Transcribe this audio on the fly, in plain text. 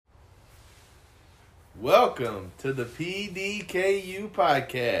Welcome to the PDKU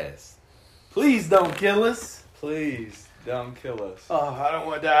podcast. Please don't kill us. Please don't kill us. Oh, I don't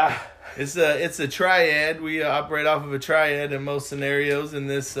want to die. It's a triad. We operate off of a triad in most scenarios in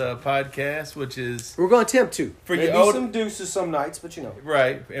this podcast, which is We're going to attempt to. For Maybe your some deuces some nights, but you know.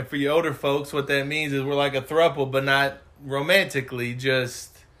 right. And for your older folks, what that means is we're like a throuple, but not romantically,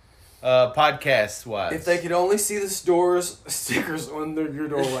 just podcast wise. If they could only see the store's stickers on your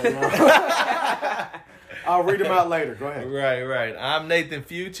door right now. I'll read them out later. Go ahead. Right. I'm Nathan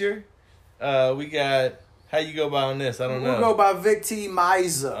Future. We got, how you go by on this? I don't know. We'll go by Vic T.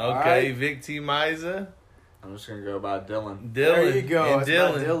 Miza. Okay, right? Vic T. Miza. I'm just going to go by Dylan. There you go. And It's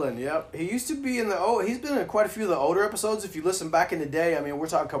by Dylan, yep. He used to be in he's been in quite a few of the older episodes. If you listen back in the day, I mean, we're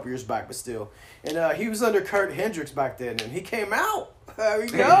talking a couple years back, but still. And he was under Kurt Hendricks back then, and he came out. There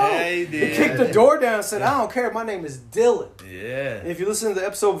you go. Yeah, he did. He kicked the door down and said, I don't care. My name is Dylan. Yeah. And if you listen to the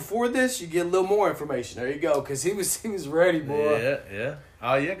episode before this, you get a little more information. There you go, because he was ready, boy. Yeah.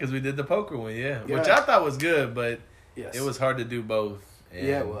 Oh, yeah, because we did the poker one, yeah. Yeah. Which I thought was good, but Yes. it was hard to do both. And,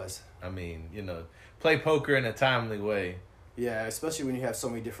 Yeah, it was. I mean, play poker in a timely way. Yeah, especially when you have so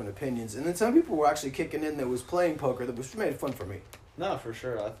many different opinions. And then some people were actually kicking in that was playing poker, that was made it fun for me. No, for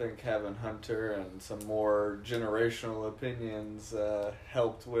sure. I think having Hunter and some more generational opinions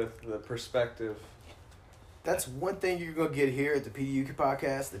helped with the perspective. That's one thing you're going to get here at the PDU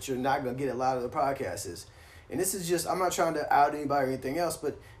podcast that you're not going to get at a lot of the podcasts is. And this is just, I'm not trying to out anybody or anything else,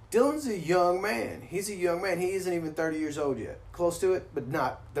 but Dylan's a young man. He's a young man. He isn't even 30 years old yet. Close to it, but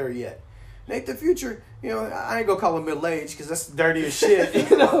not there yet. Nate the Future, I ain't going to call him middle-aged because that's dirty as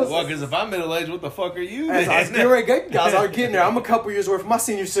shit. Well, because if I'm middle-aged, what the fuck are you? As I was getting ready, guys are getting there. I'm a couple years away from my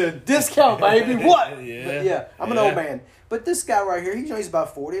senior citizen discount, baby. What? Yeah. But I'm an old man. But this guy right here, he's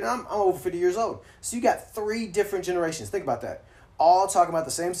about 40, and I'm over 50 years old. So you got 3 different generations. Think about that. All talking about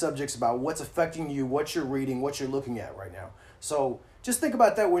the same subjects about what's affecting you, what you're reading, what you're looking at right now. So just think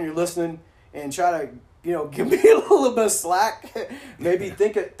about that when you're listening and try to, give me a little bit of slack. Maybe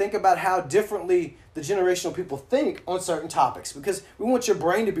think about how differently the generational people think on certain topics, because we want your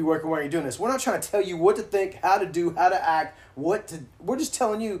brain to be working while you're doing this. We're not trying to tell you what to think, how to do, how to act, we're just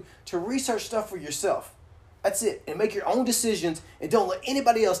telling you to research stuff for yourself. That's it. And make your own decisions, and don't let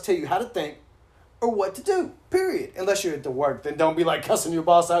anybody else tell you how to think or what to do, period. Unless you're at the work, then don't be like cussing your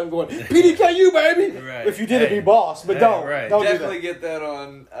boss out and going, PDKU, baby! Right. If you did it, be boss, but don't. Right. Don't Definitely do get that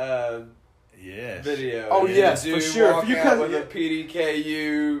on Yes. video. Oh, The yes, dude for sure. Walk If you out cuss- with a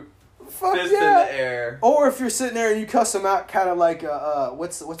PDKU that. Fuck fist yeah. in the air. Or if you're sitting there and you cuss him out kind of like,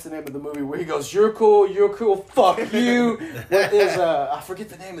 what's the name of the movie where he goes, you're cool, fuck you. What is, I forget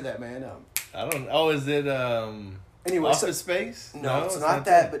the name of that, man. I don't. Oh, is it Anyway, Office Space? No, it's not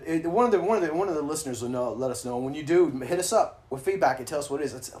that. But one of the listeners will know. Let us know when you do. Hit us up with feedback and tell us what it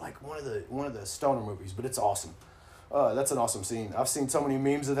is. It's like one of the stoner movies, but it's awesome. That's an awesome scene. I've seen so many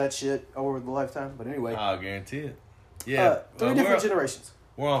memes of that shit over the lifetime. But anyway, I'll guarantee it. Yeah, 3 different generations.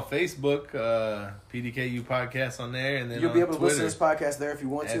 We're on Facebook, PDKU podcast on there, and then You'll on be able to Twitter, listen to this podcast there if you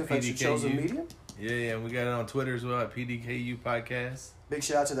want to. at If that's your chosen PDKU. medium. Yeah, and we got it on Twitter as well at PDKU podcast. Big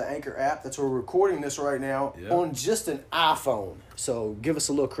shout out to the Anchor app. That's where we're recording this right now on just an iPhone. So give us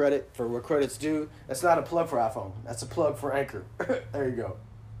a little credit for where credit's due. That's not a plug for iPhone. That's a plug for Anchor. There you go.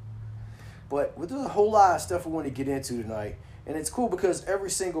 But there's a whole lot of stuff we want to get into tonight. And it's cool because every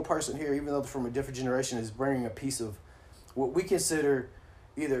single person here, even though they're from a different generation, is bringing a piece of what we consider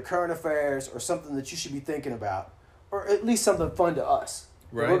either current affairs or something that you should be thinking about, or at least something fun to us.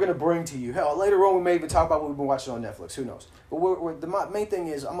 Right. We're going to bring to you. Hell, later on we may even talk about what we've been watching on Netflix. Who knows? But the main thing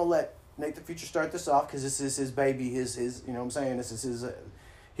is I'm going to let Nate the Future start this off because this is his baby, his you know what I'm saying? This is his,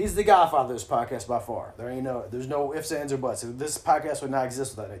 he's the godfather of this podcast by far. There's no ifs, ands, or buts. This podcast would not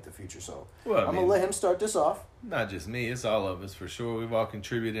exist without Nate the Future. So I'm going to let him start this off. Not just me, it's all of us for sure. We've all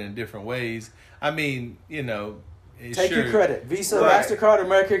contributed in different ways. I mean, Take your credit. Visa, MasterCard,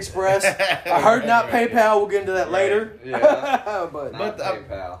 American Express. I heard not PayPal. We'll get into that later. Yeah. but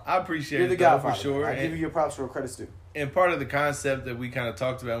PayPal. I appreciate you're the it though, godfather. for sure. I give you your props for credits due. And part of the concept that we kind of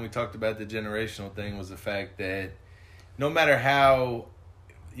talked about when we talked about the generational thing was the fact that no matter how,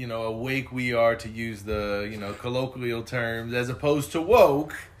 awake we are, to use the, colloquial terms, as opposed to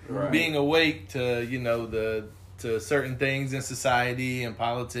woke, being awake to, to certain things in society and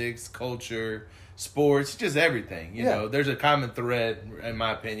politics, culture, sports, just everything, you know, there's a common thread, in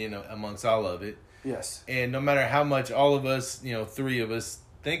my opinion, amongst all of it. Yes. And no matter how much all of us, 3 of us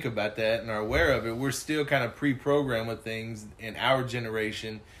think about that and are aware of it, we're still kind of pre-programmed with things in our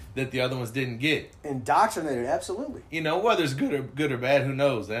generation that the other ones didn't get. Indoctrinated, absolutely. You know, whether it's good or bad, who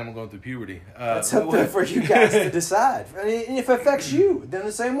knows? I'm going through puberty. That's something for you guys to decide. And if it affects you, then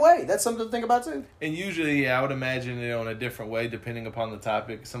the same way. That's something to think about too. And usually, I would imagine it on a different way depending upon the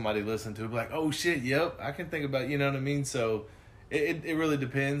topic. Somebody listen to it, be like, oh shit, yep, I can think about, you know what I mean? So it really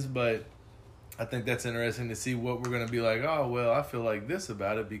depends, but I think that's interesting to see what we're going to be like, oh, well, I feel like this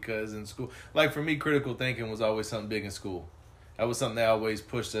about it because in school, like for me, critical thinking was always something big in school. That was something they always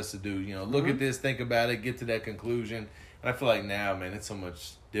pushed us to do. You know, look at this, think about it, get to that conclusion. And I feel like now, man, it's so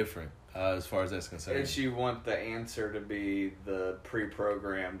much different as far as that's concerned. If you want the answer to be the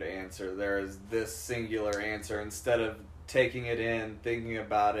pre-programmed answer, there is this singular answer instead of taking it in, thinking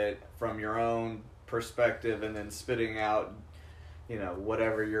about it from your own perspective, and then spitting out, you know,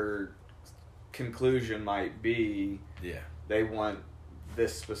 whatever your conclusion might be. Yeah. They want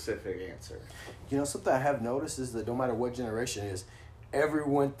this specific answer. You know, something I have noticed is that no matter what generation it is,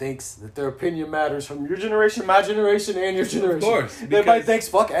 everyone thinks that their opinion matters from your generation, my generation, and your generation. Of course. Everybody thinks,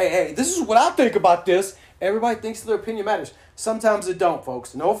 hey, this is what I think about this. Everybody thinks their opinion matters. Sometimes it don't,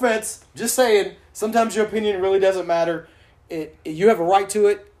 folks. No offense. Just saying, sometimes your opinion really doesn't matter. You have a right to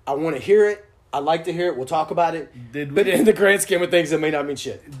it. I want to hear it. I like to hear it. We'll talk about it. But in the grand scheme of things, it may not mean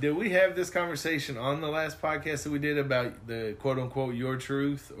shit. Did we have this conversation on the last podcast that we did about the quote unquote your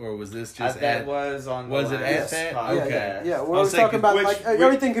truth, or was this just that was on the was it at last that? podcast. Okay. Yeah. Well, we're talking about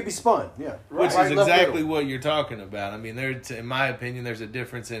everything could be spun. Yeah. Which Right, is left, exactly middle. what you're talking about. I mean, in my opinion, there's a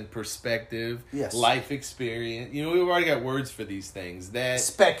difference in perspective, Yes. life experience. You know, we've already got words for these things.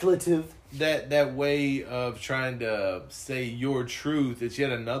 Speculative. That way of trying to say your truth, it's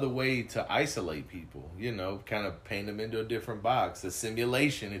yet another way to isolate people, you know, kind of paint them into a different box, a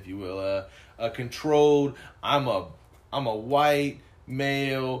simulation, if you will, a controlled, I'm a white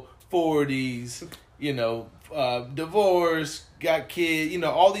male, 40s, you know, divorced, got kids, you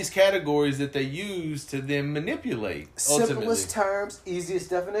know, all these categories that they use to then manipulate, ultimately. Simplest terms, easiest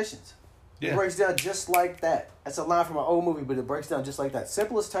definitions. Yeah. It breaks down just like that. That's a line from an old movie, but it breaks down just like that.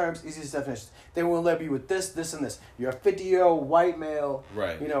 Simplest terms, easiest definitions. They will label you with this, this, and this. You're a 50-year-old white male,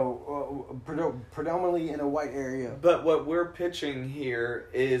 right? You know, predominantly in a white area. But what we're pitching here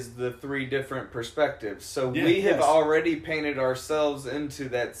is the three different perspectives. So we have already painted ourselves into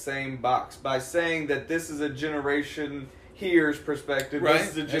that same box by saying that this is a generation here's perspective. Right. This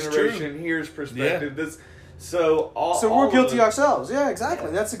is a generation here's perspective. Yeah. So we're guilty ourselves. Yeah, exactly.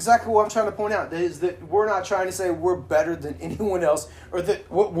 Yeah. That's exactly what I'm trying to point out. Is that we're not trying to say we're better than anyone else, or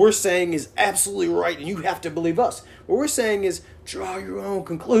that what we're saying is absolutely right and you have to believe us. What we're saying is draw your own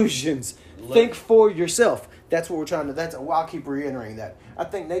conclusions. Think for yourself. That's what we're trying to. I'll keep reiterating that. I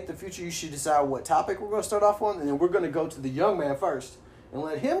think, Nate, in the future you should decide what topic we're going to start off on, and then we're going to go to the young man first and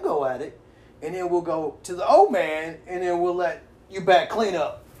let him go at it, and then we'll go to the old man, and then we'll let you back clean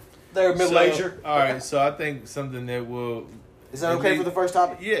up. They're middle-ager. All right, so I think something that will... Is that okay for the first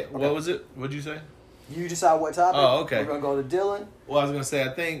topic? Yeah. Okay. What was it? What'd you say? You decide what topic. Oh, okay. We're gonna go to Dylan. Well, I was gonna say,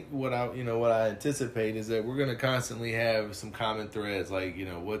 I think what I anticipate is that we're gonna constantly have some common threads, like, you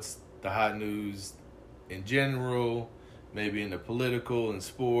know, what's the hot news in general, maybe in the political and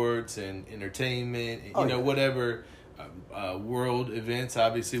sports and entertainment, and, whatever. World events,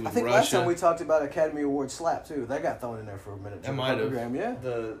 obviously, with I think Russia. last time we talked about Academy Award slap too. That got thrown in there for a minute. That might have. Yeah.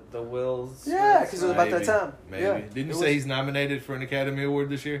 The Wills. Yeah, because it was about that time. Maybe. Yeah. Didn't you say he's nominated for an Academy Award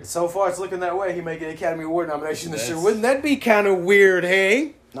this year? So far, it's looking that way. He may get an Academy Award nomination this year. Wouldn't that be kind of weird?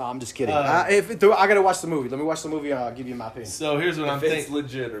 Hey. No, I'm just kidding. I gotta watch the movie. Let me watch the movie, and I'll give you my opinion. So here's what I'm thinking. thinking. If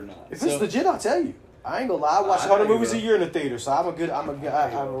it's legit or not. If it's legit, I'll tell you. I ain't gonna lie. I watch 100 movies a year in the theater, so I have a good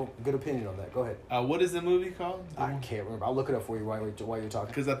opinion on that. Go ahead. What is the movie called? I can't remember. I'll look it up for you while you're talking.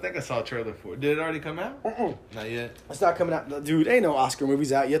 Because I think I saw a trailer for it. Did it already come out? Not yet. It's not coming out. Dude, ain't no Oscar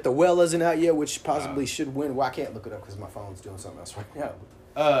movies out yet. The Well isn't out yet, which possibly should win. Well, I can't look it up because my phone's doing something else right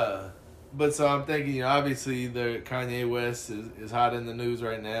now. But so I'm thinking, obviously, the Kanye West is hot in the news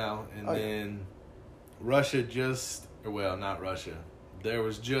right now. And then Russia not Russia. There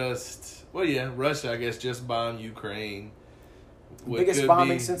was Russia, I guess, just bombed Ukraine. Biggest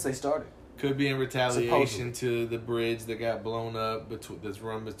bombing since they started. Could be in retaliation to the bridge that got blown up that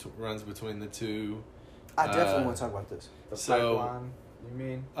runs between the two. I definitely want to talk about this. The pipeline, you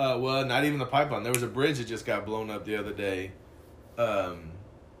mean? Well, not even the pipeline. There was a bridge that just got blown up the other day.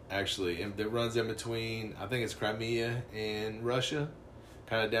 Actually, and that runs in between, I think it's Crimea and Russia,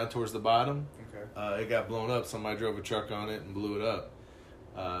 kind of down towards the bottom. Okay. It got blown up. Somebody drove a truck on it and blew it up.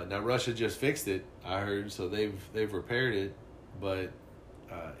 Now Russia just fixed it, I heard, so they've repaired it, but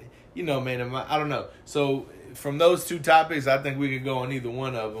Man, I don't know. So from those two topics, I think we could go on either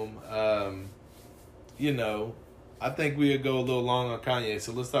one of them. I think we could go a little long on Kanye.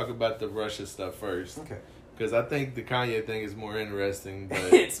 So let's talk about the Russia stuff first. Okay. Because I think the Kanye thing is more interesting.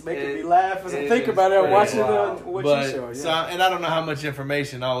 But it's making me laugh as I think about it. Watching what you show. Yeah. So, and I don't know how much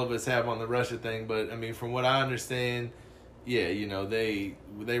information all of us have on the Russia thing, but I mean, from what I understand, they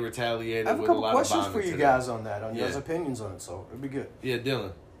retaliated. I have a with couple a lot questions of for you guys on that, on your opinions on it. So it'd be good. Yeah,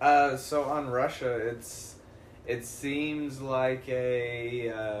 Dylan. So on Russia, it seems like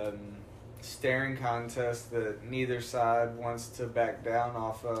a staring contest that neither side wants to back down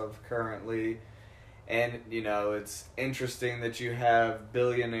off of currently. And, it's interesting that you have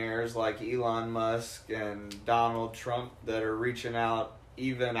billionaires like Elon Musk and Donald Trump that are reaching out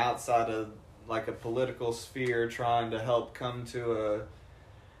even outside of like a political sphere, trying to help come to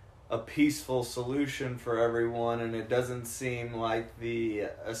a peaceful solution for everyone. And it doesn't seem like the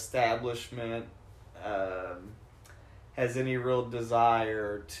establishment has any real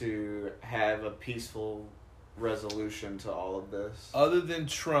desire to have a peaceful resolution to all of this. Other than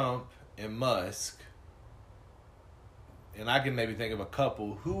Trump and Musk, and I can maybe think of a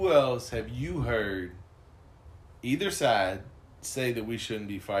couple, who else have you heard either side say that we shouldn't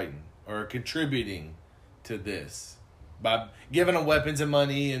be fighting or contributing to this by giving them weapons and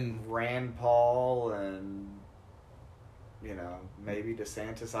money? And Rand Paul and maybe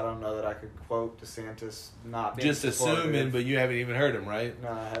DeSantis. I don't know that I could quote DeSantis not being just assuming, but you haven't even heard him, right?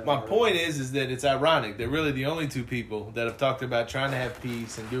 No, I haven't. My point is that it's ironic that really the only two people that have talked about trying to have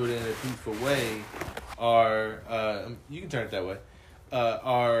peace and do it in a peaceful way are you can turn it that way,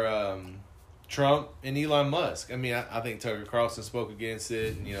 are Trump and Elon Musk. I mean, I think Tucker Carlson spoke against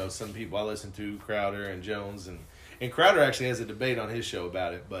it, and some people I listen to, Crowder and Jones, and Crowder actually has a debate on his show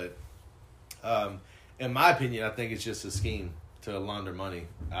about it. But in my opinion, I think it's just a scheme to launder money.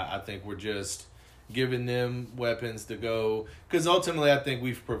 I think we're just giving them weapons to go, because ultimately I think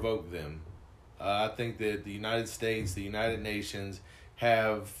we've provoked them. I think that the United States, the United Nations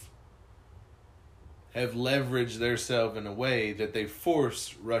have leveraged themselves in a way that they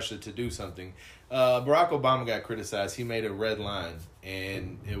force Russia to do something. Barack Obama got criticized. He made a red line,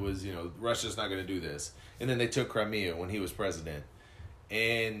 and it was, Russia's not going to do this. And then they took Crimea when he was president.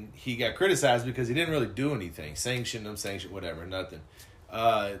 And he got criticized because he didn't really do anything. Sanction them, whatever, nothing.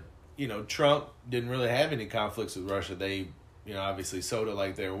 Trump didn't really have any conflicts with Russia. They, obviously sold it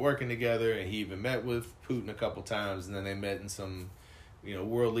like they were working together, and he even met with Putin a couple times, and then they met in some,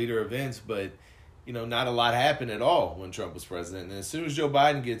 world leader events, but not a lot happened at all when Trump was president. And as soon as Joe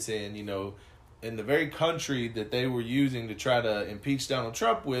Biden gets in, in the very country that they were using to try to impeach Donald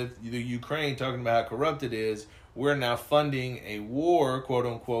Trump with, the Ukraine, talking about how corrupt it is, we're now funding a war, quote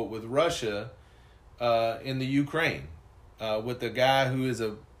unquote, with Russia in the Ukraine with a guy who is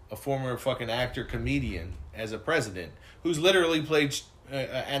a former fucking actor, comedian as a president, who's literally played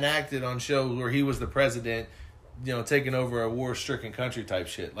and acted on shows where he was the president, taking over a war-stricken country type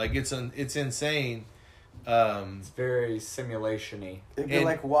shit. Like, it's insane. It's very simulation-y. It'd be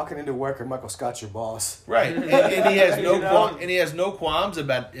like walking into work and Michael Scott's your boss. Right. And he has no and he has no qualms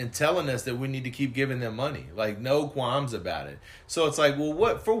about in telling us that we need to keep giving them money. Like, no qualms about it. So it's like, well,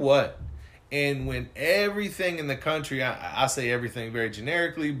 what for what? And when everything in the country, I say everything very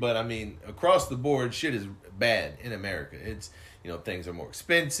generically, but I mean across the board, shit is bad in America. It's things are more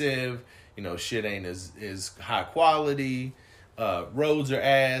expensive. Shit ain't as high quality. Roads are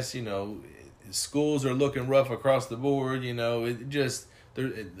ass. Schools are looking rough across the board. It just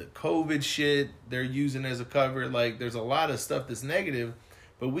the COVID shit they're using as a cover. Like, there's a lot of stuff that's negative,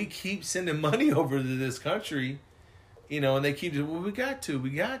 but we keep sending money over to this country, and they keep, well, we got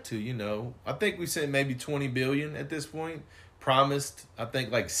to. I think we sent maybe $20 billion at this point. Promised, I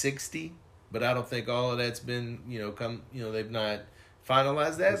think, like 60, but I don't think all of that's been, they've not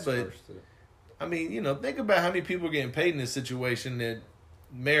finalized that. But I mean, think about how many people are getting paid in this situation that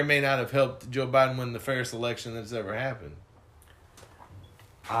may or may not have helped Joe Biden win the fairest election that's ever happened.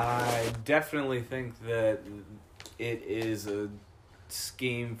 I definitely think that it is a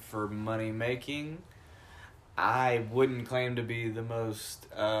scheme for money making. I wouldn't claim to be the most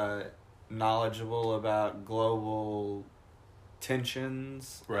knowledgeable about global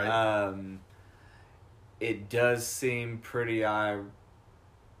tensions. Right. It does seem pretty I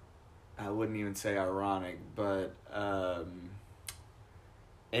wouldn't even say ironic, but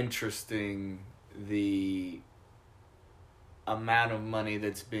interesting, the amount of money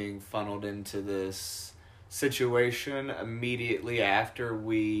that's being funneled into this situation immediately after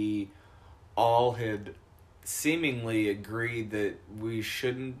we all had seemingly agreed that we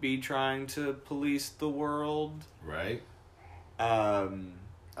shouldn't be trying to police the world. Right.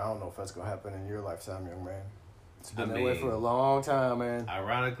 I don't know if that's gonna happen in your lifetime, young man. It's I been that way mean, for a long time, man.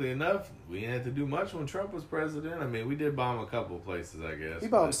 Ironically enough, we didn't have to do much when Trump was president. I mean, we did bomb a couple of places, I guess. He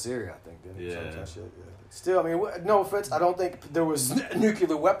bombed Syria, I think, didn't he? Yeah. Some of that shit, yeah. Still, I mean, no offense, I don't think there was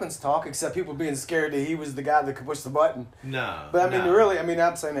nuclear weapons talk, except people being scared that he was the guy that could push the button. No. But I mean, really, I mean,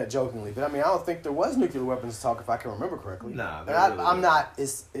 I'm saying that jokingly, but I mean, I don't think there was nuclear weapons talk, if I can remember correctly. Nah, And I'm not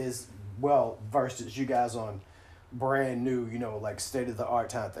as well versed as you guys on brand new, like state of the art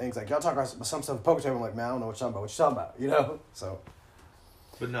type of things. Like y'all talk about some stuff at poker table, I'm like, man, I don't know what you're talking about. What you talking about? So.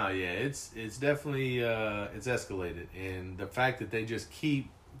 But no, yeah, it's definitely it's escalated, and the fact that they just keep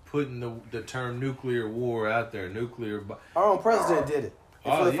putting the term nuclear war out there, Our own president did it.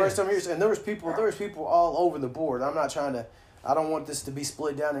 And for the first time years, and there was people all over the board. I'm not trying to. I don't want this to be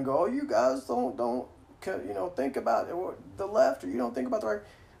split down and go, oh, you guys don't think about the left, or you don't think about the right.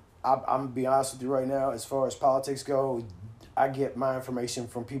 I'm gonna be honest with you right now. As far as politics go, I get my information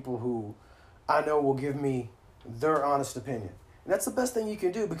from people who I know will give me their honest opinion, and that's the best thing you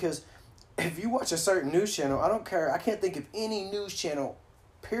can do, because if you watch a certain news channel, I don't care. I can't think of any news channel,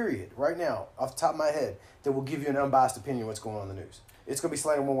 period, right now, off the top of my head, that will give you an unbiased opinion of what's going on in the news. It's gonna be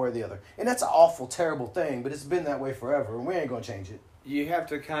slanted one way or the other, and that's an awful, terrible thing. But it's been that way forever, and we ain't gonna change it. You have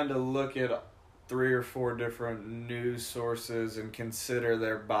to kind of look at 3 or 4 different news sources and consider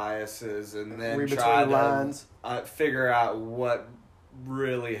their biases, and then Read try between the lines. to figure out what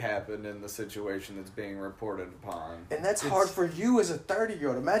really happened in the situation that's being reported upon. And that's hard for you as a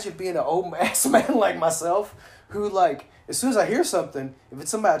 30-year-old. Imagine being an old ass man like myself, who, like, as soon as I hear something, if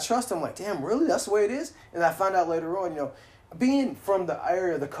it's somebody I trust, I'm like, damn, really? That's the way it is? And I find out later on, being from the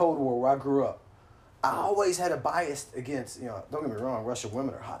area of the Cold War where I grew up, I always had a bias against, don't get me wrong, Russian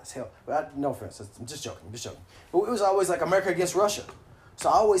women are hot as hell. But no offense, I'm just joking. But it was always like America against Russia. So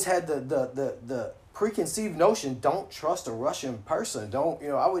I always had the preconceived notion, don't trust a Russian person.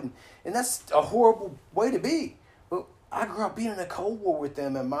 I wouldn't. And that's a horrible way to be. But I grew up being in a Cold War with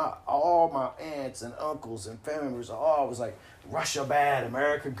them, and all my aunts and uncles and family members was like, Russia bad,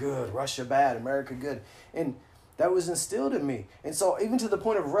 America good, Russia bad, America good. And that was instilled in me. And so even to the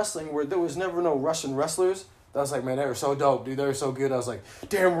point of wrestling, where there was never no Russian wrestlers, I was like, man, they were so dope, dude. They were so good. I was like,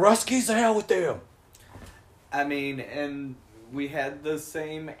 damn, Ruskies, the hell with them. I mean, and we had the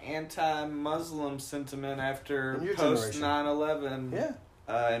same anti-Muslim sentiment after post 9/11.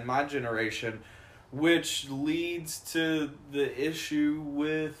 Yeah. In my generation, which leads to the issue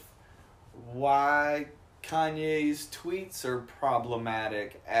with why Kanye's tweets are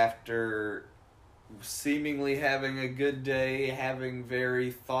problematic after seemingly having a good day, having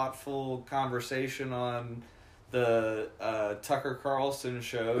very thoughtful conversation on the Tucker Carlson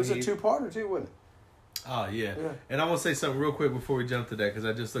show. It was a 2-parter too, wasn't it? Oh, yeah. And I want to say something real quick before we jump to that, because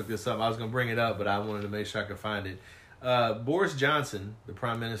I just looked this up. I was going to bring it up, but I wanted to make sure I could find it. Boris Johnson, the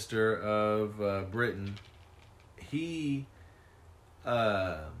Prime Minister of Britain, he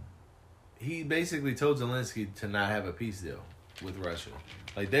basically told Zelensky to not have a peace deal with Russia.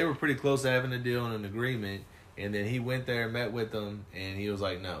 Like, they were pretty close to having a deal and an agreement, and then he went there and met with them, and he was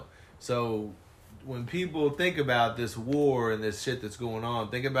like, no. So when people think about this war and this shit that's going on,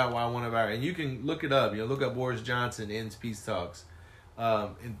 think about why one of our, and you can look it up, look up Boris Johnson ends peace talks,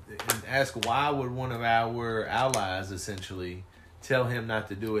 and ask why would one of our allies essentially tell him not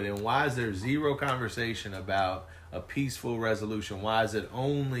to do it, and why is there zero conversation about a peaceful resolution? Why is it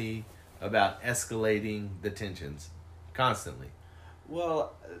only about escalating the tensions constantly?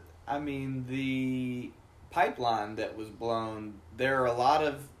 Well, I mean, the pipeline that was blown, there are a lot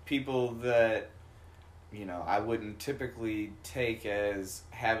of people that, I wouldn't typically take as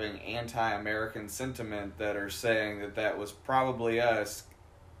having anti-American sentiment that are saying that was probably us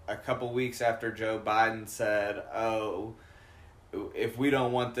a couple weeks after Joe Biden said, oh, if we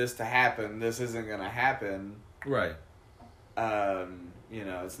don't want this to happen, this isn't going to happen. Right.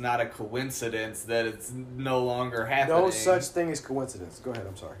 It's not a coincidence that it's no longer happening. No such thing as coincidence. Go ahead,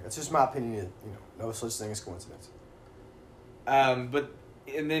 I'm sorry. That's just my opinion. No such thing as coincidence.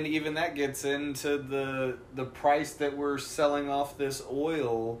 And then even that gets into the price that we're selling off this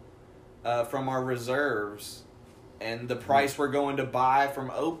oil from our reserves, and the price we're going to buy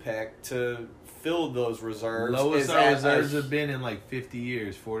from OPEC to fill those reserves. Lowest our reserves have been in like 50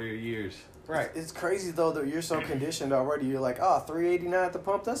 years, 40 years. Right. It's crazy though that you're so conditioned already. You're like, $3.89 at the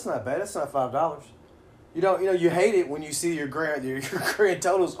pump. That's not bad. That's not $5. You hate it when you see your grand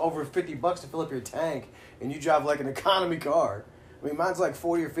total's over $50 to fill up your tank, and you drive like an economy car. I mean, mine's like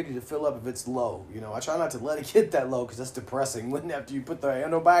 40 or 50 to fill up if it's low. I try not to let it get that low because that's depressing. When after you put the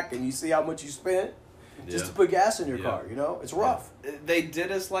handle back and you see how much you spent, just to put gas in your car. It's rough. They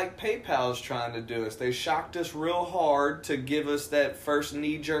did us like PayPal's trying to do us. They shocked us real hard to give us that first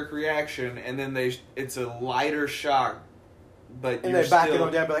knee-jerk reaction, and then it's a lighter shock. But and they back it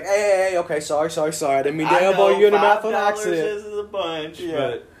on down, be like, hey, okay, sorry. I didn't mean to I elbow know, you in the mouth on accident. $5 is a bunch,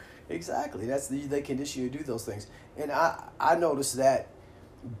 but exactly. They condition you to do those things. And I noticed that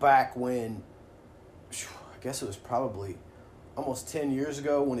back when, I guess it was probably almost 10 years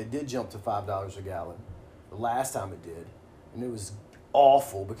ago when it did jump to $5 a gallon. The last time it did, and it was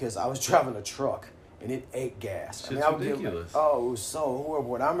awful because I was driving a truck and it ate gas. It's ridiculous. It was so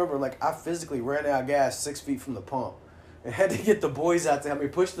horrible. And I remember I physically ran out of gas 6 feet from the pump. And had to get the boys out to help me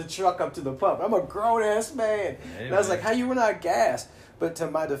push the truck up to the pump. I'm a grown-ass man. Hey, and I was like, how you run out of gas? But to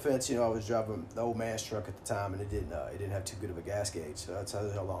my defense, I was driving the old man's truck at the time, and it didn't have too good of a gas gauge. So that's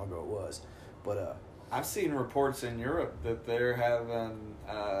how long ago it was. But I've seen reports in Europe that they're having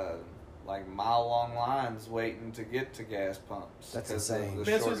mile-long lines waiting to get to gas pumps. That's insane.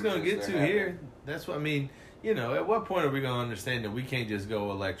 That's what it's going to get to here. That's what I mean. At what point are we going to understand that we can't just go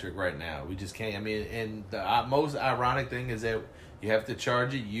electric right now? We just can't. I mean, and the most ironic thing is that you have to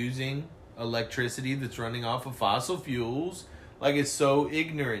charge it using electricity that's running off of fossil fuels. Like, it's so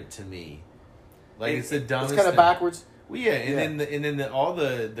ignorant to me. Like, it's the dumbest. It's kind of backwards. Well, yeah, and then all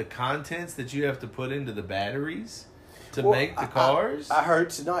the contents that you have to put into the batteries to make the cars. I heard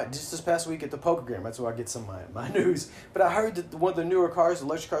tonight, just this past week at the Pokergram. That's where I get some of my news. But I heard that one of the newer cars,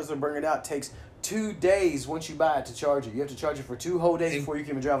 electric cars they're bringing out, takes 2 days once you buy it to charge it. You have to charge it for 2 whole days before you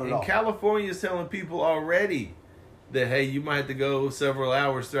can even drive it at all. And California is telling people already that, hey, you might have to go several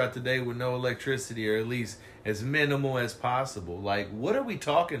hours throughout the day with no electricity, or at least as minimal as possible. Like, what are we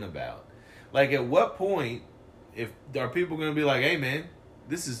talking about? Like, at what point are people going to be like, hey, man,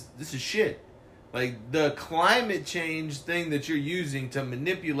 this is shit? Like, the climate change thing that you're using to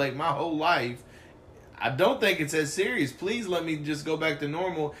manipulate my whole life, I don't think it's as serious. Please let me just go back to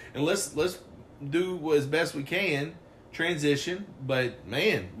normal, and let's do as best we can, transition. But,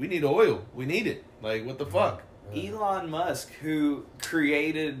 man, we need oil. We need it. Like, what the fuck? Elon Musk, who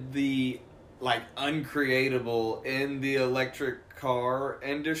created the uncreatable in the electric car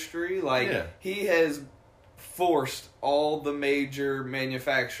industry, he has forced all the major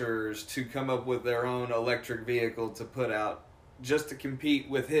manufacturers to come up with their own electric vehicle to put out just to compete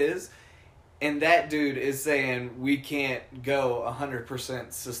with his. And that dude is saying we can't go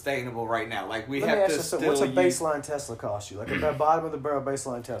 100% sustainable right now. Like, we have to still what's a baseline Tesla cost you? Like a bottom of the barrel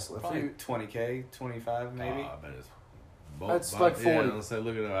baseline Tesla? Probably $20K, $25 maybe. Oh, I bet it's like 40. Yeah, let's say,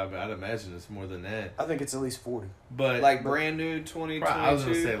 look at it. I'd imagine it's more than that. I think it's at least 40. But brand new 2022. I was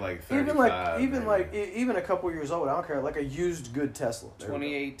gonna say 35. Even a couple years old. I don't care. Like a used good Tesla.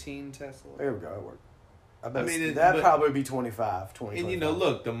 2018 Tesla. There we go. It worked. I bet that'd probably be 25. And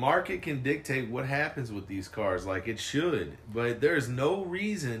look, the market can dictate what happens with these cars, like it should. But there's no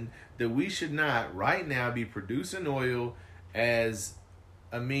reason that we should not right now be producing oil as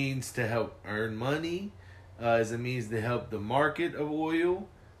a means to help earn money, as a means to help the market of oil.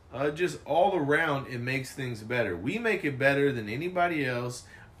 Just all around, it makes things better. We make it better than anybody else.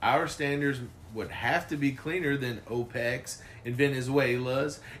 Our standards would have to be cleaner than OPEC's and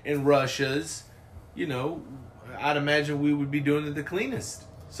Venezuela's and Russia's. I'd imagine we would be doing it the cleanest.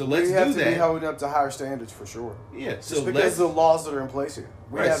 So let's do that. We have to be holding up to higher standards for sure. Yeah. Just because of the laws that are in place here.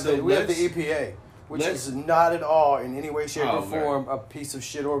 We have the EPA, which is not at all in any way, shape, or form a piece of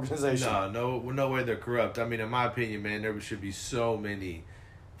shit organization. No way they're corrupt. I mean, in my opinion, man, there should be so many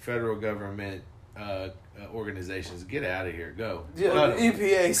federal government organizations. Get out of here. Go. Yeah, the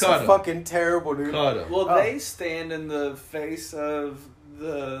EPA is so fucking terrible, dude. Well, they stand in the face of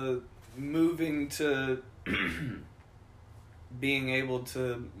the moving to being able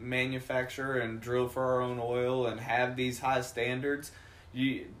to manufacture and drill for our own oil and have these high standards.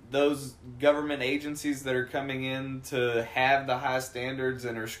 Those government agencies that are coming in to have the high standards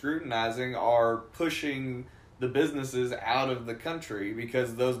and are scrutinizing are pushing the businesses out of the country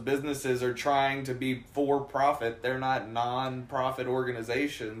because those businesses are trying to be for profit. They're not non-profit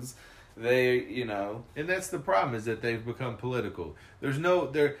organizations. And that's the problem, is that they've become political.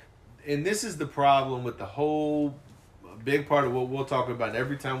 And this is the problem with the whole big part of what we'll talk about. And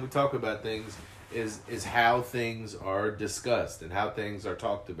every time we talk about things is how things are discussed and how things are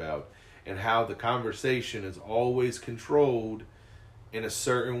talked about and how the conversation is always controlled in a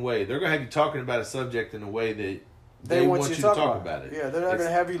certain way. They're going to have you talking about a subject in a way that they want you to talk about it. Yeah, they're not going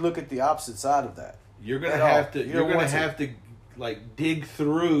to have you look at the opposite side of that. You're going to have to dig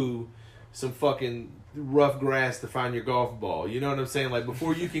through some fucking rough grass to find your golf ball. You know what I'm saying? Like,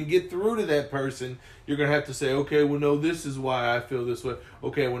 before you can get through to that person, you're going to have to say, okay, well, no, this is why I feel this way.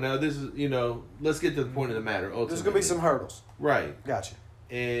 Okay, well, now this is, let's get to the point of the matter. Ultimately. There's going to be some hurdles. Right. Gotcha.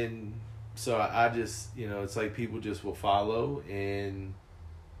 And so I just, it's like people just will follow and...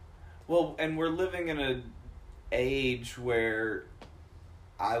 Well, and we're living in an age where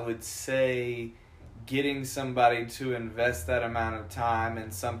I would say getting somebody to invest that amount of time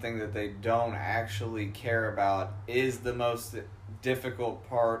in something that they don't actually care about is the most difficult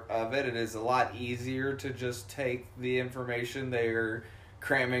part of it. It is a lot easier to just take the information they're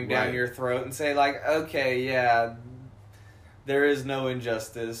cramming down your throat and say, like, okay, yeah, there is no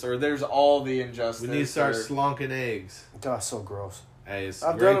injustice, or there's all the injustice. We need to start slonking eggs. That's so gross. Hey,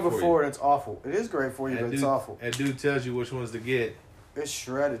 I've done it before, and it's awful. It is great for you, but it's awful. That dude tells you which ones to get. It's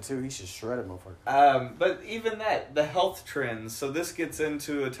shredded, too. He should shred it, motherfucker. But even that, the health trends. So this gets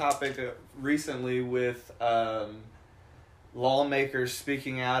into a topic recently with lawmakers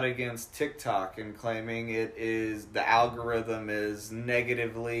speaking out against TikTok and claiming the algorithm is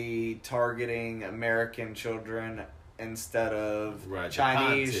negatively targeting American children instead of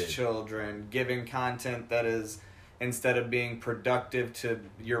Chinese children, giving content that is, instead of being productive to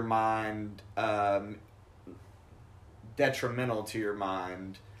your mind, detrimental to your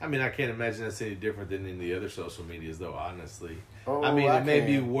mind. I mean, I can't imagine that's any different than in the other social medias, though, honestly. Oh, I mean, it may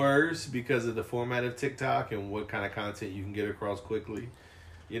be worse because of the format of TikTok and what kind of content you can get across quickly,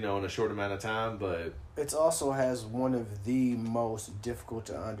 in a short amount of time, but... It also has one of the most difficult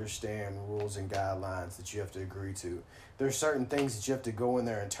to understand rules and guidelines that you have to agree to. There's certain things that you have to go in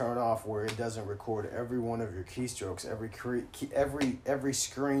there and turn off where it doesn't record every one of your keystrokes, every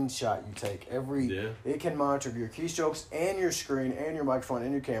screenshot you take, it can monitor your keystrokes and your screen and your microphone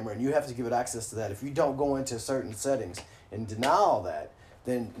and your camera, and you have to give it access to that. If you don't go into certain settings and deny all that,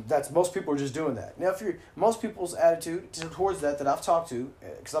 then most people are just doing that. Now, most people's attitude towards that I've talked to,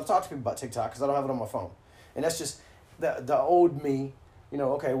 because I've talked to people about TikTok because I don't have it on my phone, and that's just the old me.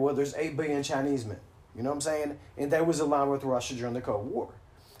 Okay, well, there's 8 billion Chinese men. You know what I'm saying? And they was aligned with Russia during the Cold War.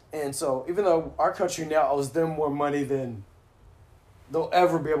 And so even though our country now owes them more money than they'll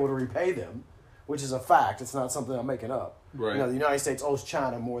ever be able to repay them, which is a fact, it's not something I'm making up. Right. The United States owes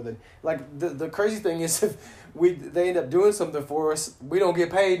China more than... Like, the crazy thing is if they end up doing something for us, we don't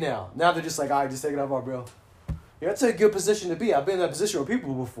get paid now. Now they're just like, all right, just take it off our bill. It's a good position to be. I've been in that position with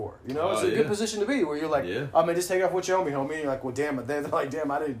people before. It's a good position to be where you're like, I mean, just take off what you owe me, homie. And you're like, well, damn it. They're like,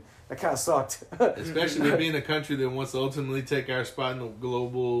 damn, I didn't. That kind of sucked. Especially with being a country that wants to ultimately take our spot in the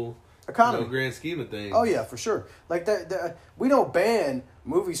global economy, grand scheme of things. Oh, yeah, for sure. Like, we don't ban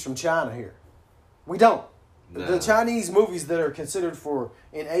movies from China here. We don't. Nah. The Chinese movies that are considered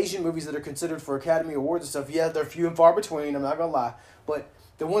and Asian movies that are considered for Academy Awards and stuff, yeah, they're few and far between. I'm not going to lie. But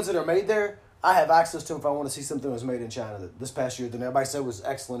the ones that are made there, I have access to them if I want to see something that was made in China this past year that everybody said was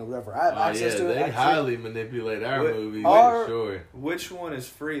excellent or whatever. I have access to it. They highly manipulate our movies, for sure. Which one is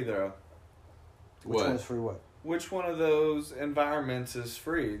free, though? Which one is free what? Which one of those environments is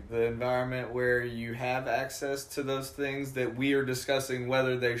free? The environment where you have access to those things that we are discussing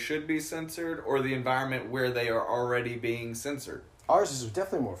whether they should be censored, or the environment where they are already being censored? Ours is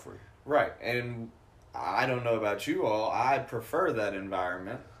definitely more free. Right. And I don't know about you all. I prefer that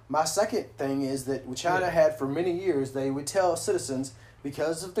environment. My second thing is that China had for many years, they would tell citizens,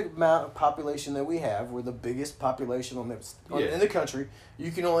 because of the amount of population that we have, we're the biggest population in the country,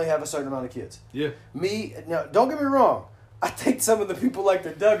 you can only have a certain amount of kids. Yeah. Now, don't get me wrong. I think some of the people like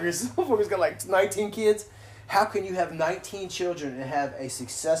the Duggars, some folks got like 19 kids. How can you have 19 children and have a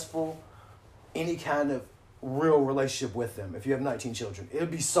successful, any kind of real relationship with them if you have 19 children? It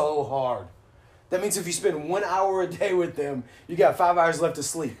would be so hard. That means if you spend 1 hour a day with them, you got 5 hours left to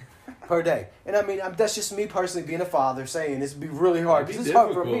sleep per day. And I mean, that's just me personally being a father saying this would be really hard because it's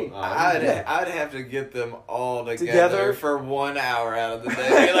hard for me. I'd have to get them all together for 1 hour out of the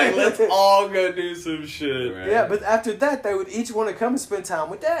day. Be like, let's all go do some shit. Right? Yeah, but after that, they would each want to come and spend time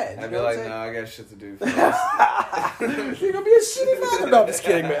with Dad. I'd be like, no, I got shit to do first. You're going to be a shitty father. No, I'm just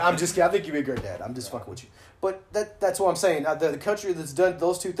kidding, man. I'm just kidding. I think you'd be a great dad. I'm just fucking with you. But that's what I'm saying. The country that's done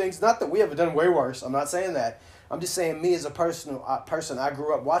those two things, not that we haven't done way worse. I'm not saying that. I'm just saying me as a person, I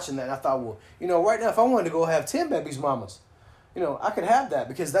grew up watching that, and I thought, well, right now, if I wanted to go have 10 babies mamas, I could have that,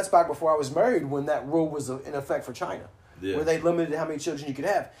 because that's back before I was married when that rule was in effect for China, where they limited how many children you could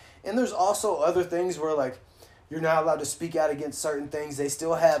have. And there's also other things where, like, you're not allowed to speak out against certain things. They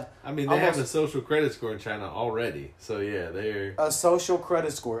still have... I mean, they have a social credit score in China already. So, yeah, they're... A social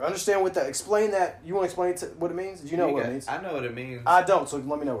credit score. Understand what that... Explain that. You want to explain what it means? Do you know what it means? I know what it means. I don't, so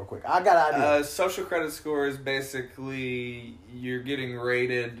let me know real quick. I got an idea. Social credit score is basically you're getting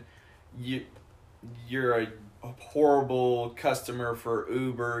rated... you're a horrible customer for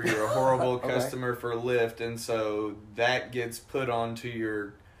Uber, you're a horrible Okay. customer for Lyft, and so that gets put onto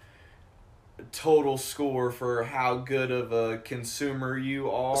your total score for how good of a consumer you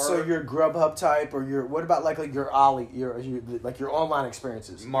are. So you're Grubhub type, or what about like your Ollie, your like your online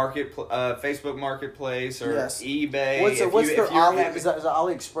experiences? Facebook Marketplace or Yes. eBay. What's their if you're Ollie? having- Is that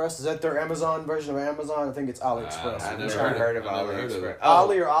AliExpress? Is that their Amazon version of Amazon? I think it's AliExpress. I in never China. heard of I never heard of AliExpress. it.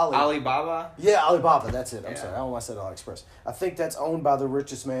 Ollie or Ollie? Alibaba? Yeah, Alibaba. That's it. I'm Yeah. sorry. I don't know why I said AliExpress. I think that's owned by the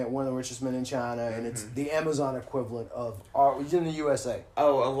richest man, one of the richest men in China, and it's the Amazon equivalent of it's in the USA.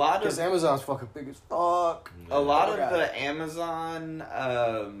 Oh, a lot Because of Amazon's fucking big as fuck. a lot of Okay. the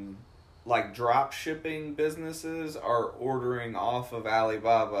Amazon like drop shipping businesses are ordering off of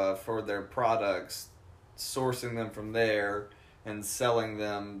Alibaba for their products, sourcing them from there and selling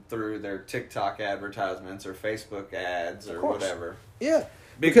them through their TikTok advertisements or Facebook ads or Of course. whatever. Yeah.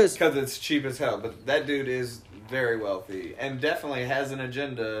 Because it's cheap as hell. But that dude is very wealthy and definitely has an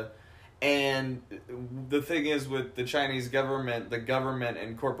agenda. And the thing is with the Chinese government, the government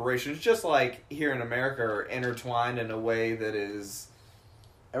and corporations, just like here in America, are intertwined in a way that is...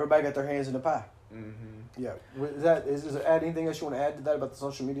 Everybody got their hands in the pie. Mm-hmm. Yeah. Is there anything else you want to add to that about the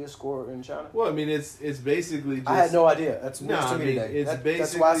social media score in China? Well, I mean, it's basically just... I had no idea. That's news No, to I me mean, today. it's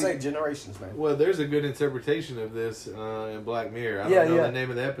That's why I say basically- generations, man. Well, there's a good interpretation of this in Black Mirror. I Yeah, don't know yeah. the name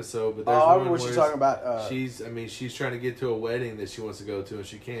of the episode, but Oh, there's I one remember what where you're talking about. she's trying to get to a wedding that she wants to go to, and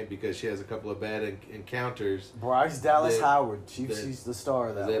she can't because she has a couple of bad encounters. Bryce Dallas that- Howard. that- She's the star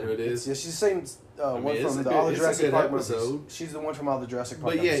of that. Is that one. who it is? Yeah, she's the same one it's from a all the good- it's a Jurassic good Park episode. movies. She's the one from all the Jurassic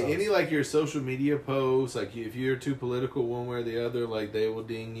Park But yeah, episodes. any like your social media posts, like if you're too political one way or the other, like they will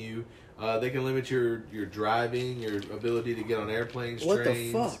ding you. They can limit your driving, your ability to get on airplanes, What the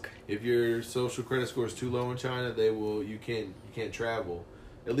trains. fuck? If your social credit score is too low in China, you can't travel,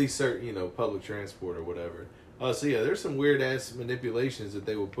 at least certain public transport or whatever. So yeah, there's some weird ass manipulations that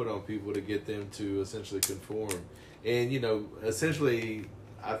they will put on people to get them to essentially conform, and essentially,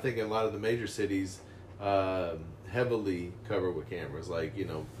 I think in a lot of the major cities, heavily covered with cameras, like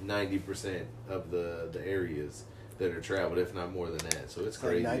 90% of the areas that are traveled, if not more than that. So it's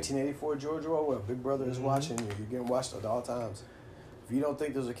Like crazy. 1984 George Orwell. Big Brother is watching you. You're getting watched at all times. If you don't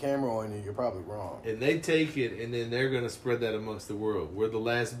think there's a camera on you, you're probably wrong. And they take it, and then they're going to spread that amongst the world. We're the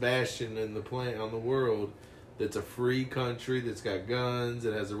last bastion in on the world that's a free country, that's got guns,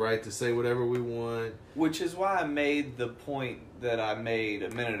 that has the right to say whatever we want. Which is why I made the point that I made a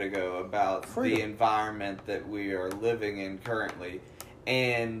minute ago about Freedom. the environment that we are living in currently.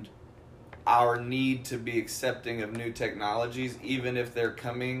 And our need to be accepting of new technologies, even if they're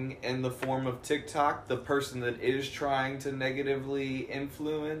coming in the form of TikTok. The person that is trying to negatively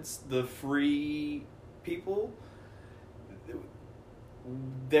influence the free people,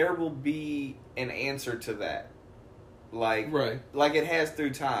 there will be an answer to that. Like it has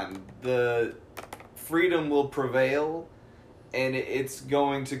through time. The freedom will prevail, and it's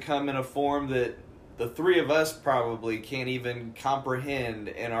going to come in a form that the three of us probably can't even comprehend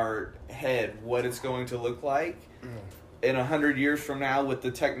in our head what it's going to look like in 100 years from now, with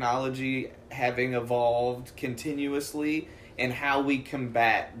the technology having evolved continuously, and how we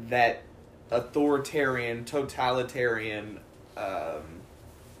combat that authoritarian, totalitarian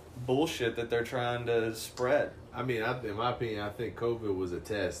bullshit that they're trying to spread. I mean, in my opinion, I think COVID was a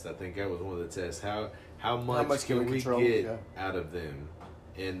test. I think that was one of the tests. How much can we control, get yeah. out of them?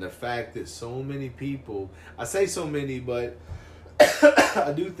 And the fact that so many people, I say so many, but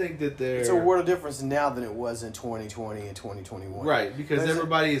I do think that It's a world of difference now than it was in 2020 and 2021. Right, because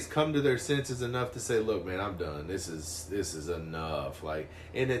everybody has come to their senses enough to say, look, man, I'm done. This is enough.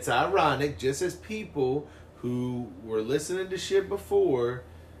 And it's ironic, just as people who were listening to shit before,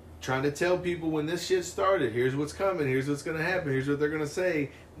 trying to tell people when this shit started, here's what's coming, here's what's going to happen, here's what they're going to say.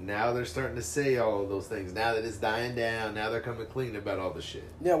 Now they're starting to say all of those things. Now that it's dying down, now they're coming clean about all the shit.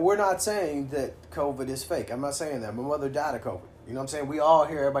 Yeah, we're not saying that COVID is fake. I'm not saying that. My mother died of COVID. You know what I'm saying? We all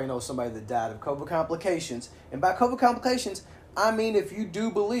here, everybody knows somebody that died of COVID complications. And by COVID complications, I mean if you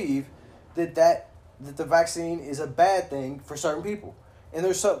do believe that the vaccine is a bad thing for certain people. And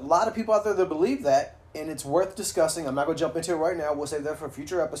there's a lot of people out there that believe that, and it's worth discussing. I'm not going to jump into it right now. We'll save that for a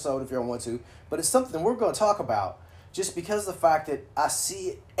future episode if you don't want to. But it's something we're going to talk about just because of the fact that I see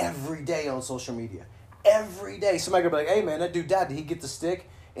it every day on social media. Every day. Somebody going to be like, hey, man, that dude died. Did he get the stick?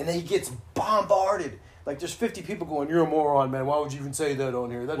 And then he gets bombarded. Like, there's 50 people going, you're a moron, man. Why would you even say that on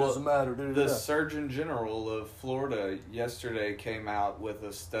here? That doesn't matter. The Surgeon General of Florida yesterday came out with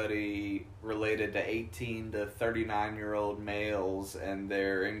a study related to 18 to 39-year-old males and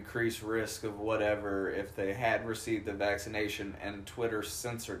their increased risk of whatever if they had received the vaccination, and Twitter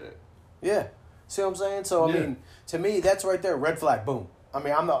censored it. Yeah. See what I'm saying? So I mean, to me, that's right there, red flag. Boom. I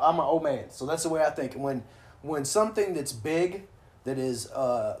mean, I'm an old man, so that's the way I think. When something that's big, that is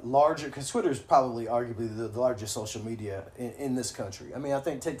larger, because Twitter is probably arguably the largest social media in this country. I mean, I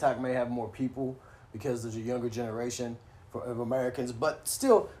think TikTok may have more people because there's a younger generation of Americans, but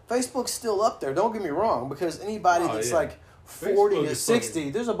still, Facebook's still up there. Don't get me wrong, because anybody that's like 40 or 60,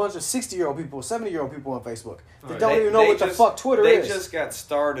 there's a bunch of 60-year-old people, 70-year-old people on Facebook that don't even know what the fuck Twitter is. They just got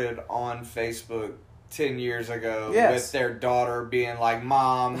started on Facebook 10 years ago with their daughter being like,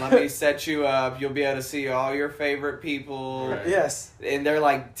 Mom, let me set you up. You'll be able to see all your favorite people. Right. Yes. And they're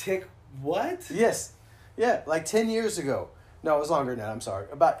like, what? Yes. Yeah, like 10 years ago. No, it was longer than that, I'm sorry.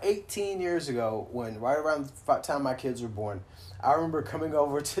 About 18 years ago, right around the time my kids were born, I remember coming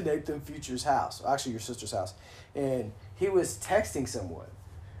over to Nathan Future's house, actually your sister's house, and he was texting someone.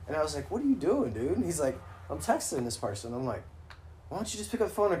 And I was like, what are you doing, dude? And he's like, I'm texting this person. I'm like, why don't you just pick up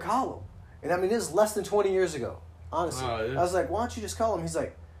the phone and call him? And I mean, this is less than 20 years ago, honestly. Oh, yeah. I was like, why don't you just call him? He's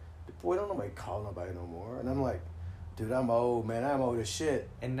like, boy, don't nobody call nobody no more. And I'm like, dude, I'm old, man. I'm old as shit.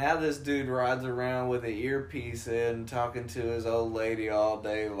 And now this dude rides around with an earpiece in, talking to his old lady all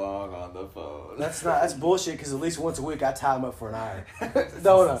day long on the phone. That's bullshit, because at least once a week I tie him up for an iron.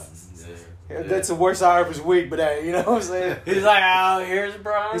 Don't I? Yeah. That's the worst hour of his week, but hey, you know what I'm saying? He's like, oh, here's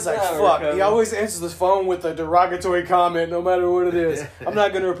Brian. He's like, fuck. He always answers the phone with a derogatory comment, no matter what it is. I'm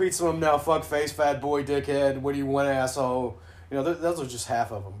not going to repeat some of them now. Fuck face, fat boy, dickhead, what do you want, asshole? You know, those are just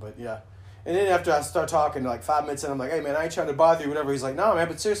half of them, but yeah. And then after I start talking, like 5 minutes in, I'm like, hey, man, I ain't trying to bother you, whatever. He's like, no, man,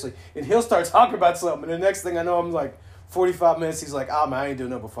 but seriously. And he'll start talking about something, and the next thing I know, I'm like, 45 minutes, he's like, oh, man, I ain't doing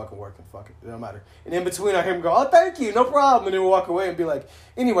nothing but fucking working. Fuck it. It don't matter. And in between, I hear him go, oh, thank you, no problem. And then we'll walk away and be like,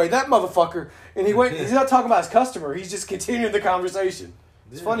 anyway, that motherfucker. And he's not talking about his customer. He's just continuing the conversation.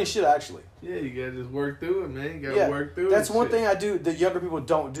 It's funny shit, actually. Yeah, you got to just work through it, man. You got to work through it. That's one thing I do that younger people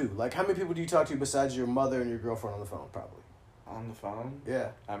don't do. Like, how many people do you talk to besides your mother and your girlfriend on the phone, probably? On the phone?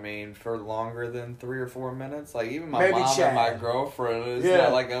 Yeah. I mean, for longer than 3 or 4 minutes? Like, even my Maybe mom Chad. and my girlfriend, it's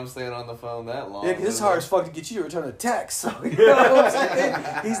not like I'm staying on the phone that long. Yeah, because it's hard as fuck to get you to return a text. So, you know what I'm saying?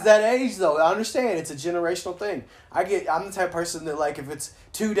 He's that age, though. I understand. It's a generational thing. I'm the type of person that, like, if it's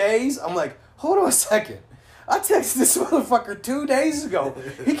 2 days, I'm like, hold on a second. I texted this motherfucker 2 days ago.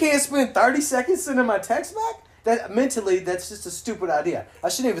 He can't spend 30 seconds sending my text back? Mentally, that's just a stupid idea. I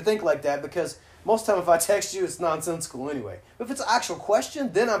shouldn't even think like that, because most time if I text you, it's nonsensical anyway. If it's an actual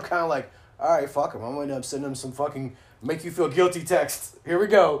question, then I'm kind of like, all right, fuck him. I'm going to end up sending him some fucking make you feel guilty texts. Here we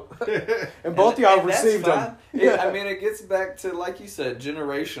go. And both y'all received them. Yeah. I mean, it gets back to, like you said,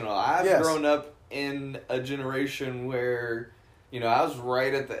 generational. I've grown up in a generation where, you know, I was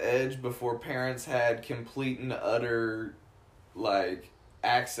right at the edge before parents had complete and utter, like,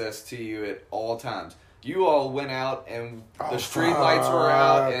 access to you at all times. You all went out and the street lights were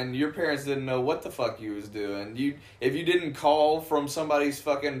out and your parents didn't know what the fuck you was doing. If you didn't call from somebody's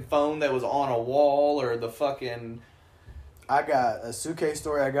fucking phone that was on a wall or the fucking... I got a suitcase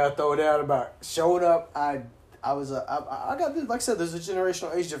story I got to throw down about showing up. I got, like I said, there's a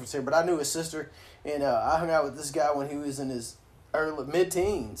generational age difference here, but I knew his sister, and I hung out with this guy when he was in his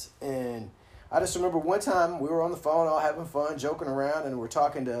mid-teens, and I just remember one time we were on the phone all having fun, joking around, and we're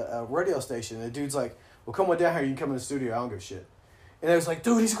talking to a radio station, and the dude's like, well, come on down here, you can come in the studio, I don't give a shit. And I was like,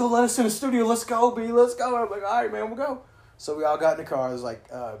 dude, he's going to let us in the studio, let's go, B, let's go. I'm like, all right, man, we'll go. So we all got in the car, it was like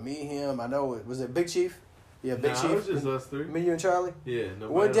me, him, I know, was it Big Chief? Yeah, Big Chief. It was just us three. Me, you, and Charlie? Yeah.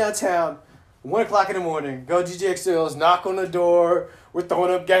 Went downtown, 1 o'clock in the morning, go to GXL's, knock on the door, we're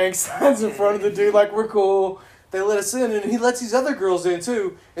throwing up gang signs in front of the dude like we're cool. They let us in, and he lets these other girls in,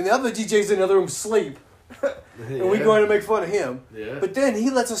 too, and the other DJs in the other room sleep. And we go in to make fun of him. Yeah. But then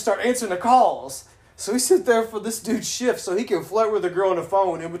he lets us start answering the calls. So we sit there for this dude's shift so he can flirt with a girl on the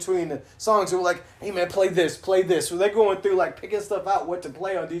phone in between the songs. And we're like, hey, man, play this, play this. So they're going through, like, picking stuff out, what to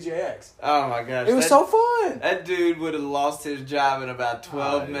play on DJX. Oh, my gosh. It was so fun. That dude would have lost his job in about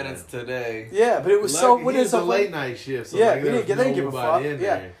 12 minutes today. Yeah, but it was so... He was a late-night shift. So yeah, they didn't give a fuck.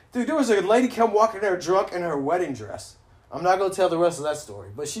 Yeah. Dude, there was a lady come walking there drunk in her wedding dress. I'm not going to tell the rest of that story,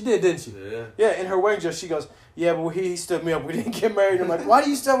 but she did, didn't she? Yeah. Yeah, in her wedding dress, she goes, yeah, but he stood me up. We didn't get married. I'm like, why do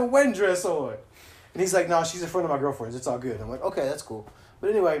you still have a wedding dress on? And he's like, no, she's a friend of my girlfriend's. It's all good. I'm like, okay, that's cool. But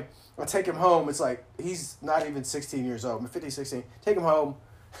anyway, I take him home. It's like, he's not even 16 years old. I'm 15, 16. Take him home.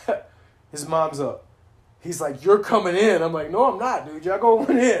 His mom's up. He's like, you're coming in. I'm like, no, I'm not, dude. Y'all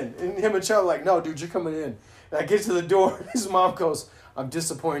going in. And him and Charlie are like, no, dude, you're coming in. And I get to the door. His mom goes, I'm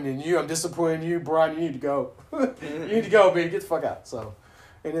disappointed in you. I'm disappointed in you, Brian. You need to go. You need to go, baby. Get the fuck out. So,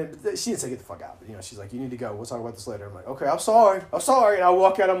 and then she didn't say get the fuck out. But, you know, she's like, you need to go. We'll talk about this later. I'm like, okay, I'm sorry. And I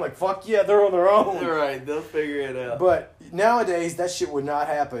walk out. I'm like, fuck yeah, they're on their own. All right, they'll figure it out. But nowadays, that shit would not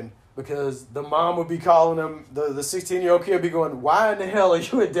happen because the mom would be calling him, the 16-year-old kid would be going, why in the hell are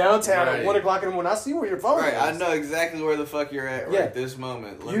you in downtown at 1 o'clock in the morning? I see where your phone Right, is. I know exactly where the fuck you're at right this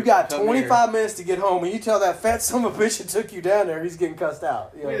moment. You got 25 minutes to get home, and you tell that fat son of a bitch that took you down there, he's getting cussed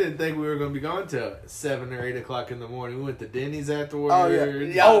out. You know? We didn't think we were going to be gone till 7 or 8 o'clock in the morning. We went to Denny's afterwards. Oh, yeah.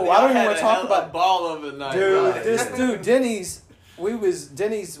 I don't even want to talk about a ball of a night. Dude, Denny's was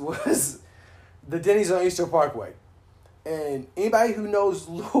the Denny's on Eastern Parkway. And anybody who knows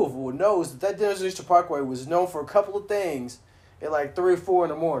Louisville knows that Denny's on Eastern Parkway was known for a couple of things at like 3 or 4 in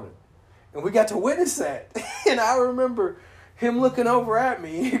the morning. And we got to witness that. And I remember him looking over at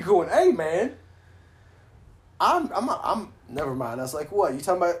me and going, hey, man, I'm never mind. I was like, what? You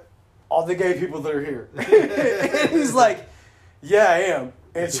talking about all the gay people that are here? And he's like, yeah, I am.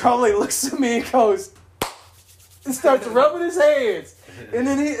 And Charlie looks at me and goes, and starts rubbing his hands. And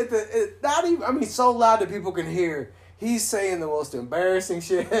then so loud that people can hear. He's saying the most embarrassing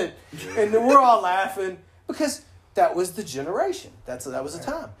shit, and then we're all laughing because that was the generation. That was the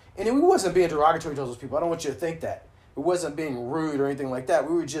time, and we wasn't being derogatory to those people. I don't want you to think that it wasn't being rude or anything like that.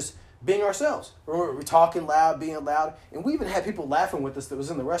 We were just being ourselves. We were talking loud, being loud, and we even had people laughing with us that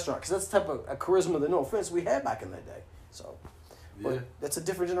was in the restaurant because that's the type of a charisma, no offense, we had back in that day. So, but that's a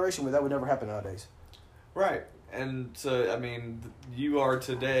different generation where that would never happen nowadays. Right. And so, I mean, you are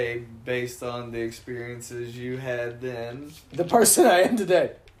today based on the experiences you had then. The person I am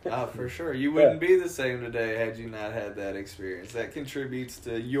today. For sure. You wouldn't be the same today had you not had that experience. That contributes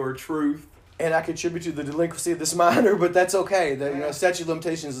to your truth. And I contribute to the delinquency of this minor, but that's okay. The statute of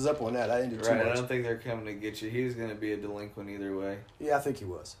limitations is up on that. I didn't do too much. I don't think they're coming to get you. He was going to be a delinquent either way. Yeah, I think he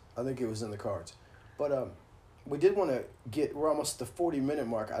was. I think it was in the cards. But we did want to we're almost at the 40-minute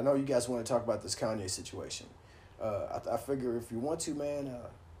mark. I know you guys want to talk about this Kanye situation. I figure if you want to, man,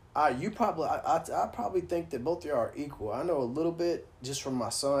 I probably think that both of y'all are equal. I know a little bit just from my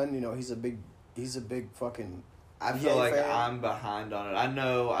son. You know, he's a big fucking. I feel like I'm behind on it. I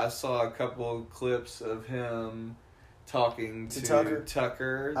know I saw a couple clips of him talking to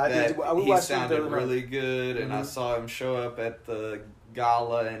Tucker he sounded really good, and I saw him show up at the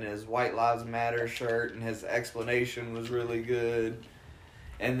gala in his White Lives Matter shirt, and his explanation was really good.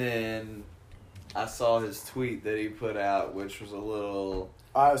 And then I saw his tweet that he put out, which was a little...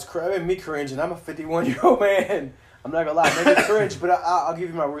 it made me cringe, and I'm a 51-year-old man. I'm not gonna lie, it made me cringe, but I'll give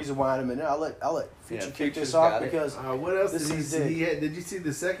you my reason why in a minute. I'll let Future kick this off because what else did he say? Did you see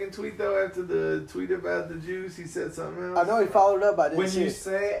the second tweet though? After the tweet about the Jews, he said something else. I know he followed up. I didn't see When you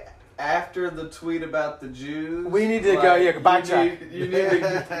say after the tweet about the Jews, we need to go backtrack. You need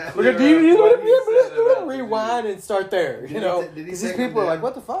to we're gonna rewind and start there. Because these people are like,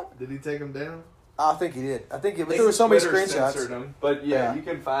 what the fuck? Did he take him down? I think he did. I think there were so many screenshots. Him, but you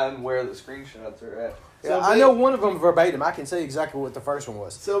can find where the screenshots are at. Yeah, I know one of them verbatim. I can say exactly what the first one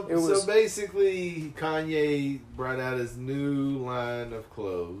was. So basically, Kanye brought out his new line of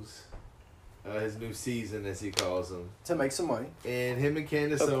clothes, his new season, as he calls them, to make some money. And him and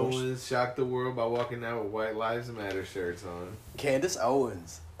Candace Owens shocked the world by walking out with White Lives Matter shirts on. Candace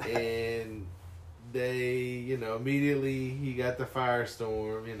Owens. And they, immediately he got the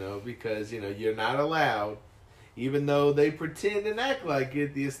firestorm, because, you're not allowed. Even though they pretend and act like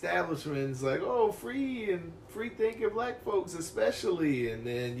it, the establishment's like, oh, free thinking black folks especially. And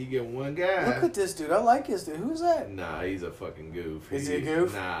then you get one guy. Look at this dude. I like this dude. Who's that? Nah, he's a fucking goof. Is he a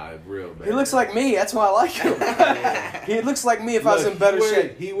goof? Nah, real bad. He looks like me. That's why I like him. He looks like me if I was in better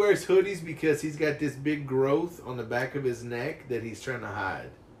shape. He wears hoodies because he's got this big growth on the back of his neck that he's trying to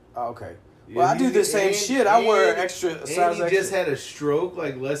hide. Oh, okay. Well, I do the same shit. I wear extra size. And he just had a stroke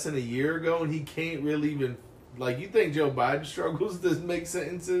like less than a year ago, and he can't really even... Like, you think Joe Biden struggles to make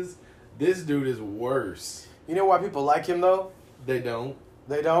sentences? This dude is worse. You know why people like him, though? They don't.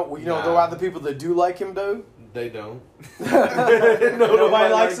 They don't? Well, you know why the people that do like him do? They don't.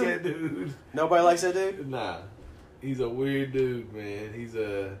 Nobody likes him? That dude. Nobody likes that dude? Nah. He's a weird dude, man. He's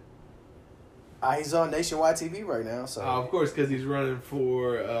on nationwide TV right now, so... of course, because he's running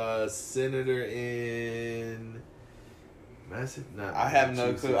for senator in... I have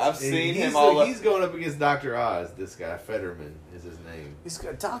no clue. I've seen him He's going up against Dr. Oz. This guy, Fetterman, is his name. He's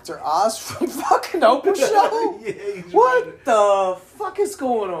got Dr. Oz from fucking Oprah Show? What the fuck is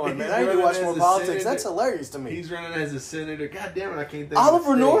going on, man? I need to watch more politics. That's hilarious to me. He's running as a senator. God damn it, I can't think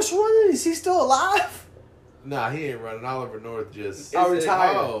Oliver North's running? Is he still alive? Nah, he ain't running. Oliver North just...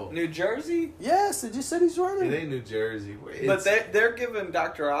 retired. New Jersey? Yes, they just said he's running. It ain't New Jersey. But they're giving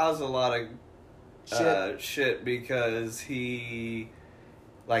Dr. Oz a lot of... shit because he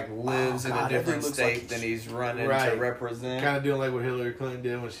lives in a different state than he's running to represent. Kind of doing like what Hillary Clinton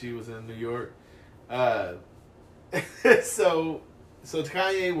did when she was in New York. So so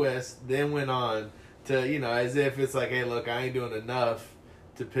Kanye West then went on to, you know, as if it's like, hey, look, I ain't doing enough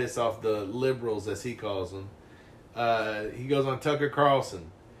to piss off the liberals, as he calls them. He goes on Tucker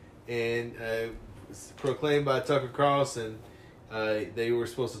Carlson, and proclaimed by Tucker Carlson, they were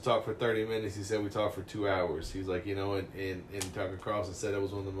supposed to talk for 30 minutes. He said we talked for 2 hours. He was like, you know, and Tucker Carlson said it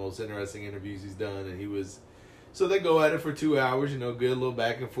was one of the most interesting interviews he's done, and he was. So they go at it for 2 hours, you know, good little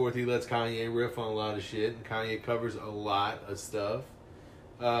back and forth. He lets Kanye riff on a lot of shit, and Kanye covers a lot of stuff.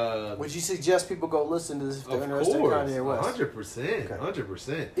 Would you suggest people go listen to this if they're interested in Kanye West? 100%,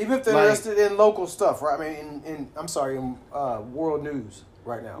 100%. Even if they're interested in local stuff, right? I mean, in world news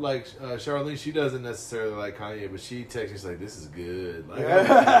right now. Like Charlene, she doesn't necessarily like Kanye, but she texts me, she's like, "This is good." Like,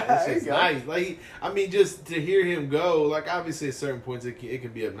 Yeah. it's just nice. Like, I mean, just to hear him go, like, obviously at certain points it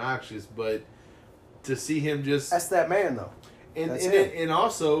can be obnoxious, but to see him just that's that man though, and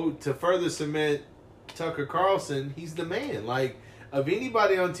also to further cement Tucker Carlson, he's the man. Like, of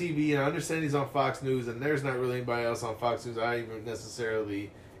anybody on TV, and I understand he's on Fox News, and there's not really anybody else on Fox News I even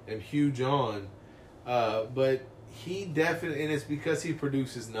necessarily am huge on, but he definitely, and it's because he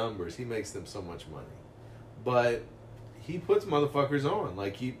produces numbers, he makes them so much money, but he puts motherfuckers on.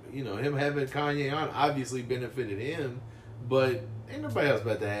 Like, he, you know, him having Kanye on obviously benefited him, but ain't nobody else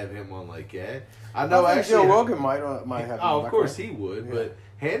about to have him on like that. I know I think actually Joe Rogan might have. Oh, of course he would, yeah. But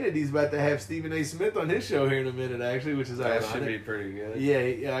Hannity's about to have Stephen A. Smith on his show here in a minute, actually, which is that should be pretty good.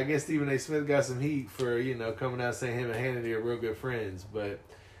 Yeah, I guess Stephen A. Smith got some heat for, you know, coming out saying him and Hannity are real good friends. But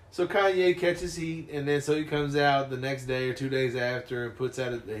so Kanye catches heat, and then so he comes out the next day or 2 days after and puts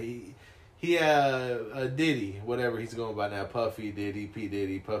out a Diddy, whatever he's going by now, Puffy Diddy, P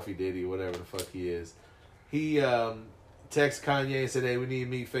Diddy, Puffy Diddy, whatever the fuck he is. He texted Kanye and said, "Hey, we need to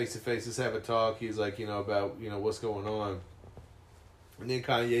meet face to face. Let's have a talk." He's like, you know, about, you know, what's going on. And then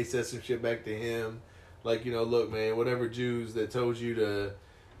Kanye said some shit back to him, like, you know, look, man, whatever Jews that told you to,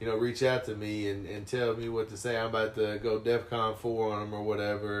 you know, reach out to me and tell me what to say, I'm about to go DEFCON 4 on them or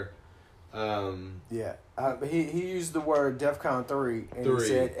whatever. Yeah. He used the word DEFCON 3,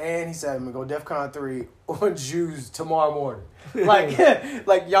 and he said I'm gonna go DEFCON 3 on Jews tomorrow morning. Like,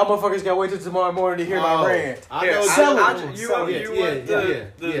 like y'all motherfuckers gotta wait till tomorrow morning to hear my rant. I know.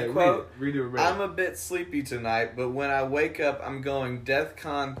 The quote. Read it. I'm a bit sleepy tonight, but when I wake up, I'm going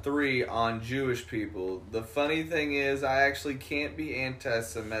DEFCON 3 on Jewish people. The funny thing is, I actually can't be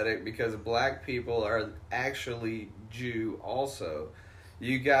anti-Semitic because black people are actually Jew also.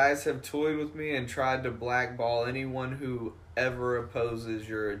 You guys have toyed with me and tried to blackball anyone who ever opposes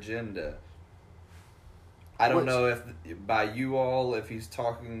your agenda. I don't know if by you all, if he's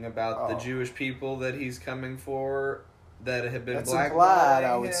talking about the Jewish people that he's coming for that have been blackballed. That's implied,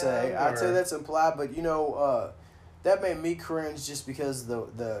 I would say. I'd say that's implied, but you know, that made me cringe just because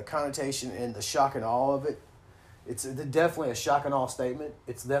the connotation and the shock and awe of it. It's definitely a shock and awe statement.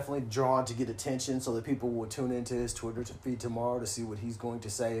 It's definitely drawn to get attention so that people will tune into his Twitter feed tomorrow to see what he's going to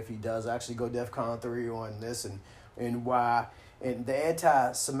say if he does actually go DEFCON 3 on this and why. And the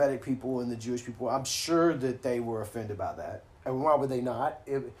anti-Semitic people and the Jewish people, I'm sure that they were offended by that. And why would they not?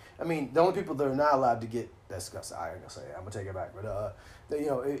 I mean, the only people that are not allowed to get, I ain't gonna say it, I'm gonna take it back. But you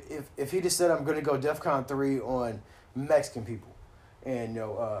know, if he just said I'm gonna go DEFCON 3 on Mexican people, and you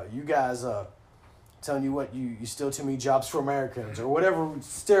know, you guys telling you what, you still too many jobs for Americans, or whatever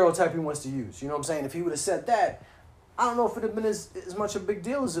stereotype he wants to use. You know what I'm saying? If he would have said that, I don't know if it would have been as much a big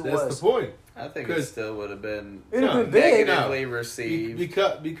deal as it was. That's the point. I think it still would have been negatively received.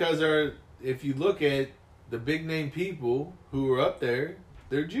 Because if you look at the big name people who are up there,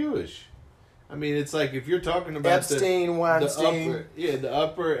 they're Jewish. I mean, it's like if you're talking about Epstein, Weinstein. the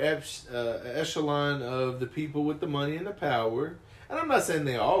upper echelon of the people with the money and the power. And I'm not saying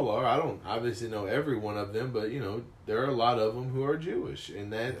they all are. I don't obviously know every one of them, but, you know, there are a lot of them who are Jewish.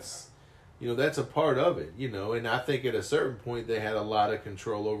 And that's, you know, that's a part of it, you know. And I think at a certain point they had a lot of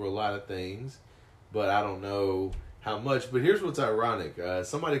control over a lot of things, but I don't know how much. But here's what's ironic.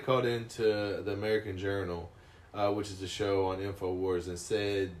 Somebody called into the American Journal, which is a show on InfoWars, and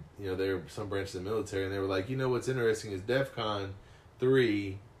said, you know, they're some branch of the military, and they were like, you know, what's interesting is DEFCON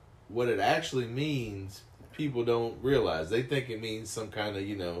 3, what it actually means, people don't realize. They think it means some kind of,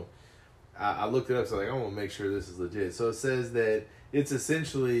 you know, I looked it up, so like, I want to make sure this is legit. So it says that it's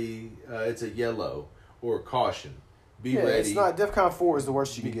essentially, it's a yellow or caution. Be ready. It's not, DEFCON 4 is the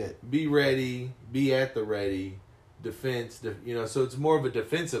worst you can get. Be ready, be at the ready, defense, you know, so it's more of a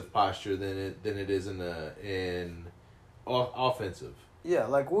defensive posture than it is in offensive. Yeah,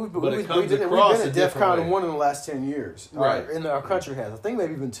 like we've been at DEFCON 1 in the last 10 years. Right. Our country has. I think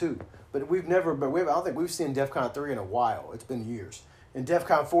maybe even 2. But I don't think we've seen DEFCON 3 in a while. It's been years. And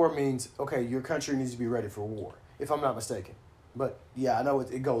DEFCON 4 means, okay, your country needs to be ready for war, if I'm not mistaken. But yeah, I know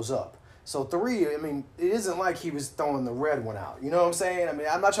it goes up. So 3, I mean, it isn't like he was throwing the red one out. You know what I'm saying? I mean,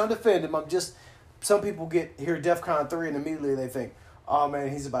 I'm not trying to defend him. I'm just, some people hear DEFCON 3 and immediately they think, oh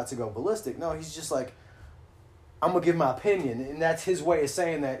man, he's about to go ballistic. No, he's just like, I'm going to give my opinion. And that's his way of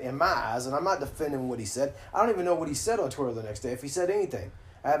saying that in my eyes. And I'm not defending what he said. I don't even know what he said on Twitter the next day, if he said anything.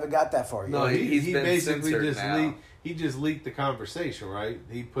 I haven't got that far yet. No, he's he been basically censored just now. he just leaked the conversation, right?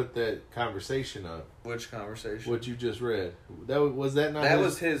 He put that conversation up. Which conversation? What you just read. Was that not That his,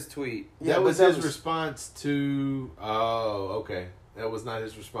 was his tweet. Yeah, that was but his response to... Oh, okay. That was not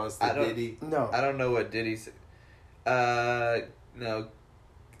his response to Diddy? No. I don't know what Diddy said. No.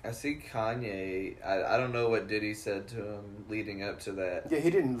 I see Kanye. I don't know what Diddy said to him leading up to that. Yeah,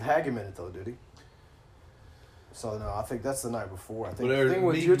 he didn't hag him in it, though, did he? So, no, I think that's the night before. I think Whatever. the thing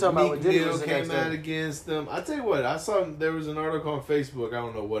what you're talking about with Diddy Mill was the came next out day. against them. I tell you what, I saw there was an article on Facebook. I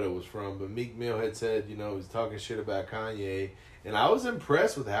don't know what it was from, but Meek Mill had said, he was talking shit about Kanye, and I was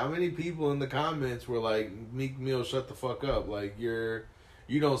impressed with how many people in the comments were like, Meek Mill, shut the fuck up. Like, you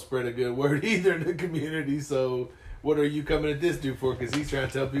don't spread a good word either in the community, so what are you coming at this dude for? Because he's trying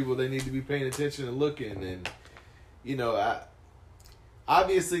to tell people they need to be paying attention and looking, and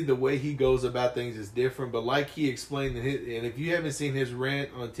obviously the way he goes about things is different, but like he explained and if you haven't seen his rant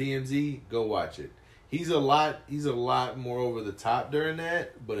on TMZ, go watch it. He's a lot more over the top during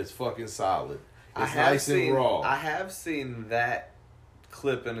that, but it's fucking solid. It's nice and raw. I have seen that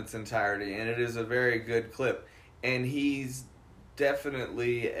clip in its entirety, and it is a very good clip. And he's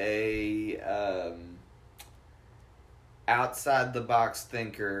definitely a outside the box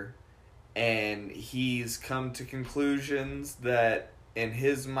thinker, and he's come to conclusions that in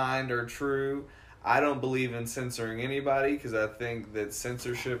his mind are true. I don't believe in censoring anybody because I think that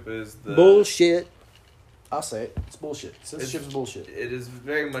censorship is the bullshit. I'll say it. It's bullshit. Censorship is bullshit. It is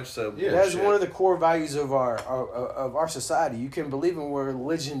very much so bullshit. That is one of the core values of our society. You can believe in what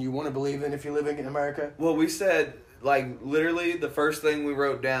religion you want to believe in if you're living in America. Well, we said, literally, the first thing we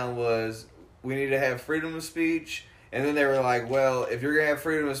wrote down was we need to have freedom of speech. And then they were like, well, if you're going to have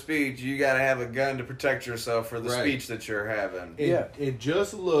freedom of speech, you got to have a gun to protect yourself for the speech that you're having. And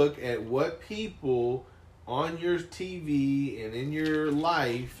just look at what people on your TV and in your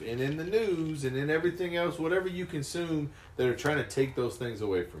life and in the news and in everything else, whatever you consume, that are trying to take those things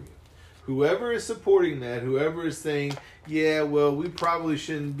away from you. Whoever is supporting that, whoever is saying, yeah, well, we probably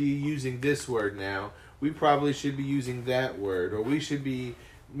shouldn't be using this word now. We probably should be using that word. Or we should be...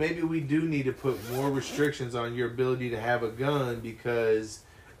 Maybe we do need to put more restrictions on your ability to have a gun because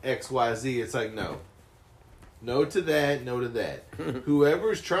XYZ. It's like, no. No to that, no to that.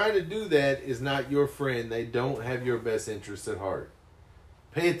 Whoever's trying to do that is not your friend. They don't have your best interests at heart.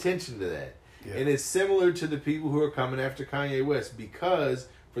 Pay attention to that. Yeah. And it's similar to the people who are coming after Kanye West because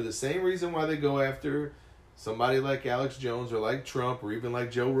for the same reason why they go after somebody like Alex Jones or like Trump or even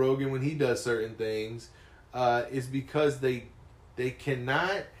like Joe Rogan when he does certain things is because they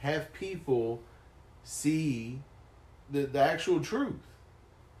cannot have people see the actual truth.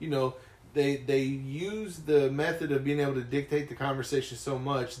 They use the method of being able to dictate the conversation so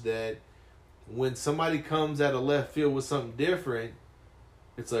much that when somebody comes out of left field with something different,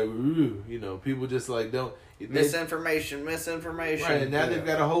 it's like, ooh, people just like don't... Misinformation. Right, and now they've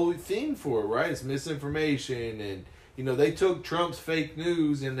got a whole theme for it, right? It's misinformation, and, they took Trump's fake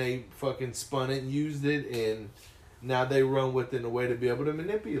news and they fucking spun it and used it, and... Now they run with it in a way to be able to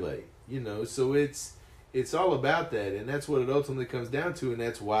manipulate, So it's all about that, and that's what it ultimately comes down to, and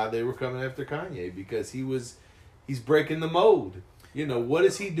that's why they were coming after Kanye because he's breaking the mold. What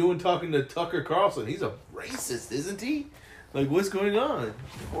is he doing talking to Tucker Carlson? He's a racist, isn't he? Like, what's going on?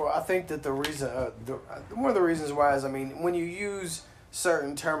 Well, I think that the reason, one of the reasons why is, when you use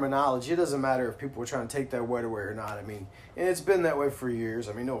certain terminology, it doesn't matter if people are trying to take that word away or not. And it's been that way for years.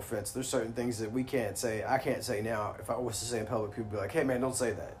 No offense. There's certain things that we can't say. I can't say now. If I was to say in public, people would be like, hey, man, don't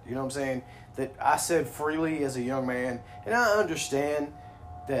say that. You know what I'm saying? That I said freely as a young man. And I understand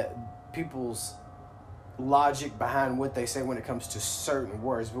that people's logic behind what they say when it comes to certain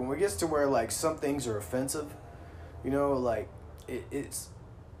words. But when it gets to where, some things are offensive, it's...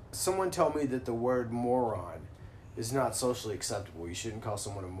 Someone told me that the word moron is not socially acceptable. You shouldn't call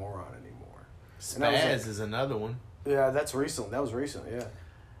someone a moron anymore. Spaz is another one. Yeah, that's recent. That was recent, yeah.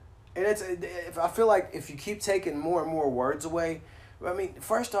 And I feel like if you keep taking more and more words away,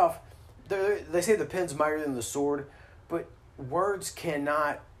 first off, they say the pen's mightier than the sword, but words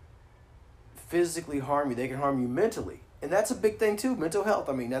cannot physically harm you. They can harm you mentally. And that's a big thing too, mental health.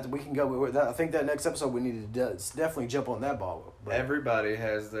 We can go with that. I think that next episode we need to definitely jump on that ball. Everybody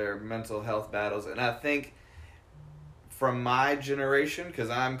has their mental health battles, and I think from my generation,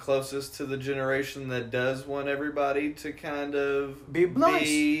 because I'm closest to the generation that does want everybody to kind of be nice.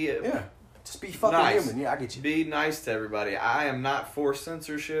 Yeah. Just be fucking nice. human. Yeah, I get you. Be nice to everybody. I am not for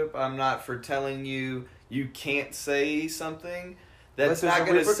censorship. I'm not for telling you can't say something. That's not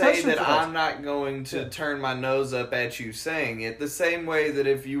going to say that I'm not going to turn my nose up at you saying it. The same way that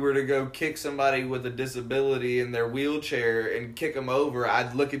if you were to go kick somebody with a disability in their wheelchair and kick them over,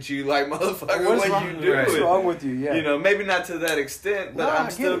 I'd look at you like, motherfucker, what you doing? What's wrong with you? Yeah. You know, maybe not to that extent, but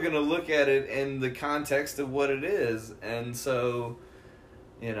I'm still going to look at it in the context of what it is. And so,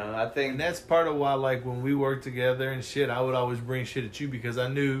 you know, I think... And that's part of why, like, when we worked together and shit, I would always bring shit at you because I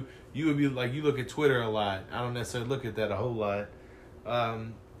knew you would be, like, you look at Twitter a lot. I don't necessarily look at that a whole lot.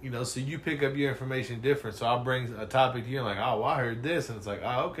 You know, so you pick up your information different. So I'll bring a topic to you and like, oh, well, I heard this. And it's like,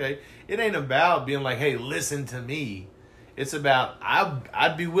 oh, okay. It ain't about being like, hey, listen to me. It's about,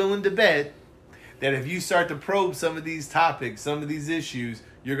 I'd be willing to bet that if you start to probe some of these topics, some of these issues,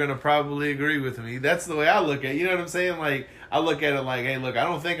 you're going to probably agree with me. That's the way I look at it. You know what I'm saying? Like, I look at it like, hey, look, I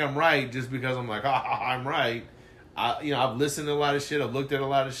don't think I'm right just because I'm like, I'm right. I've listened to a lot of shit. I've looked at a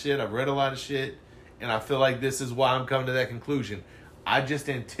lot of shit. I've read a lot of shit. And I feel like this is why I'm coming to that conclusion. I just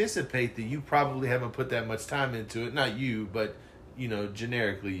anticipate that you probably haven't put that much time into it. Not you, but, you know,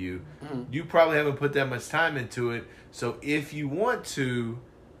 generically you. Mm-hmm. You probably haven't put that much time into it. So if you want to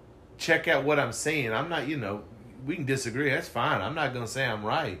check out what I'm saying, I'm not, you know, we can disagree. That's fine. I'm not going to say I'm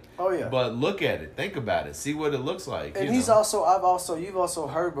right. Oh, yeah. But look at it. Think about it. See what it looks like. And you've also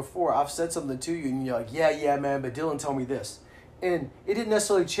heard before, I've said something to you and you're like, yeah, man, but Dylan told me this. And it didn't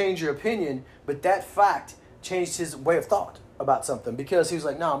necessarily change your opinion, but that fact changed his way of thought about something because he was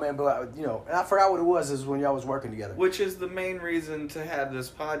like, no, man, but, you know, and I forgot what it was is when y'all was working together. Which is the main reason to have this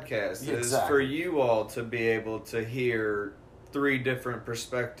podcast is for you all to be able to hear 3 different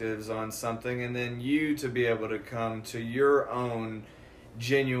perspectives on something and then you to be able to come to your own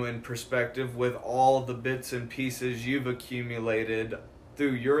genuine perspective with all the bits and pieces you've accumulated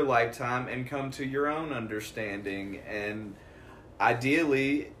through your lifetime and come to your own understanding. And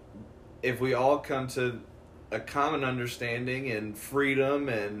ideally, if we all come to a common understanding and freedom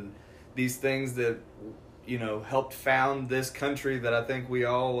and these things that, you know, helped found this country that I think we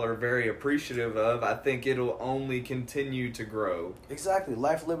all are very appreciative of, I think it'll only continue to grow. Exactly.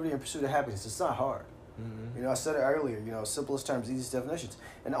 Life, liberty, and pursuit of happiness. It's not hard. Mm-hmm. You know, I said it earlier, you know, simplest terms, easiest definitions.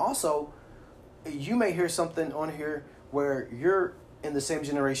 And also, you may hear something on here where you're in the same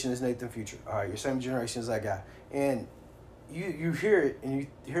generation as Nathan Future. All right, you're same generation as that guy. And you hear it and you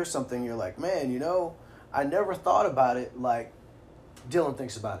hear something, you're like, man, you know, I never thought about it like Dylan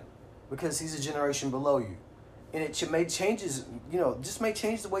thinks about it because he's a generation below you. And it may changes, you know, just may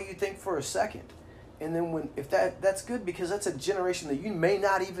change the way you think for a second. And then if that's good because that's a generation that you may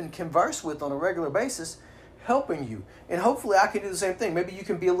not even converse with on a regular basis, helping you. And hopefully I can do the same thing. Maybe you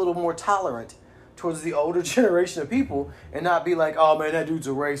can be a little more tolerant towards the older generation of people and not be like, oh man, that dude's a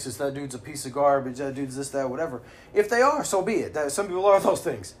racist, that dude's a piece of garbage, that dude's this, that, whatever. If they are, so be it. Some people are those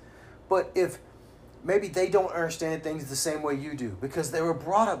things. But if maybe they don't understand things the same way you do because they were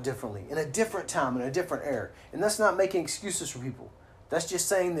brought up differently in a different time, in a different era. And that's not making excuses for people. That's just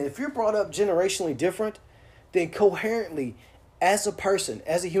saying that if you're brought up generationally different, then coherently, as a person,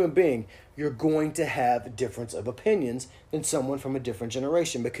 as a human being, you're going to have a difference of opinions than someone from a different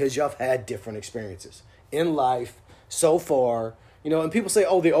generation because y'all have had different experiences in life so far. You know, and people say,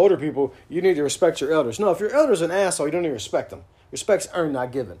 oh, the older people, you need to respect your elders. No, if your elder's an asshole, you don't need to respect them. Respect's earned,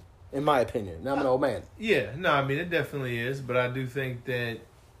 not given. In my opinion. Now I'm an old man. Yeah, no, I mean, it definitely is, but I do think that,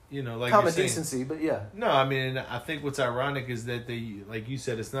 you know, like common decency, but yeah. No, I mean, I think what's ironic is that like you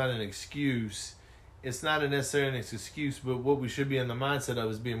said, it's not an excuse. It's not necessarily an excuse, but what we should be in the mindset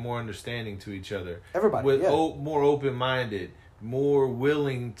of is being more understanding to each other. Everybody, more open-minded, more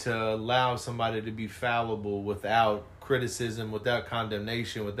willing to allow somebody to be fallible without criticism, without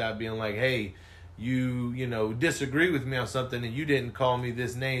condemnation, without being like, hey, you know, disagree with me on something and you didn't call me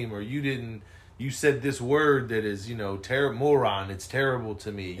this name or you said this word that is, you know, moron. It's terrible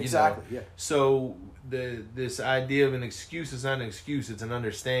to me. Exactly. You know? Yeah. So this idea of an excuse is not an excuse. It's an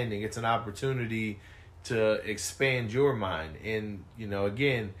understanding. It's an opportunity to expand your mind. And, you know,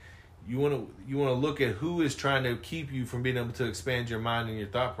 again, you want to look at who is trying to keep you from being able to expand your mind and your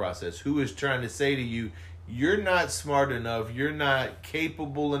thought process. Who is trying to say to you, you're not smart enough. You're not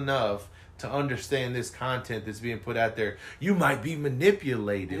capable enough to understand this content that's being put out there. You might be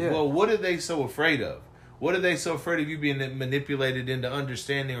manipulated. Yeah. Well, what are they so afraid of? What are they so afraid of you being manipulated into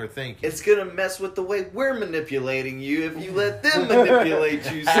understanding or thinking? It's going to mess with the way we're manipulating you if you let them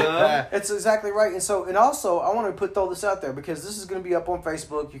manipulate you, son. That's exactly right. And also, I want to throw this out there because this is going to be up on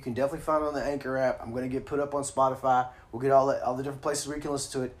Facebook. You can definitely find it on the Anchor app. I'm going to get put up on Spotify. We'll get all the different places where you can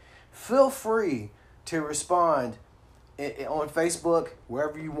listen to it. Feel free to respond on Facebook,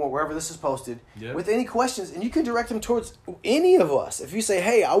 wherever you want, wherever this is posted, with any questions, and you can direct them towards any of us. If you say,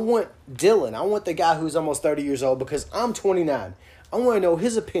 hey, I want Dylan, I want the guy who's almost 30 years old because I'm 29. I want to know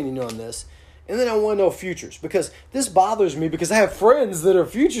his opinion on this, and then I want to know Futures, because this bothers me because I have friends that are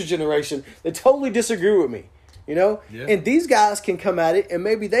Future generation that totally disagree with me, you know? Yeah. And these guys can come at it, and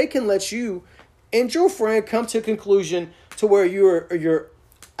maybe they can let you and your friend come to a conclusion to where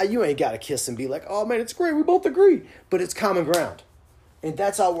you ain't got to kiss and be like, oh, man, it's great. We both agree. But it's common ground. And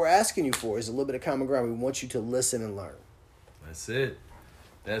that's all we're asking you for is a little bit of common ground. We want you to listen and learn. That's it.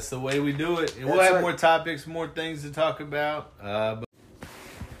 That's the way we do it. And we'll have more topics, more things to talk about.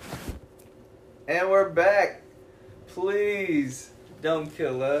 And we're back. Please don't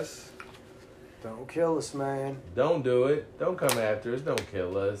kill us. Don't kill us, man. Don't do it. Don't come after us. Don't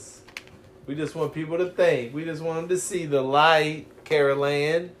kill us. We just want people to think. We just want them to see the light. Carol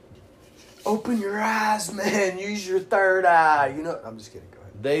Ann. Open your eyes, man. Use your third eye. You know, I'm just kidding. Go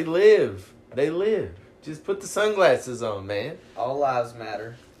ahead. They live. Just put the sunglasses on, man. All lives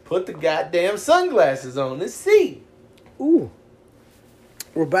matter. Put the goddamn sunglasses on. Let's see. Ooh.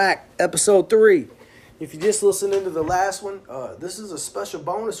 We're back. Episode 3. If you just listened into the last one, this is a special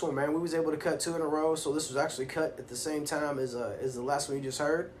bonus one, man. We was able to cut 2 in a row, so this was actually cut at the same time as the last one you just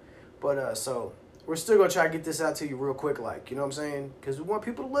heard. But, so... we're still going to try to get this out to you real quick, like, you know what I'm saying? Because we want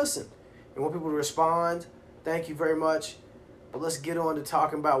people to listen. We want people to respond. Thank you very much. But let's get on to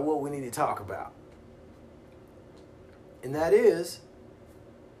talking about what we need to talk about. And that is...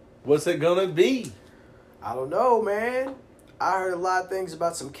 what's it going to be? I don't know, man. I heard a lot of things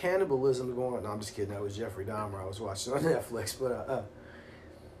about some cannibalism going on. No, I'm just kidding. That was Jeffrey Dahmer I was watching on Netflix. But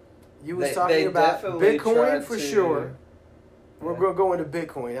you was talking about Bitcoin for sure. We're going to go into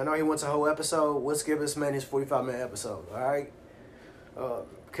Bitcoin. I know he wants a whole episode. Let's give this man his 45-minute episode, all right?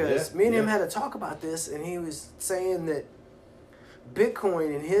 Because me and him had to talk about this, and he was saying that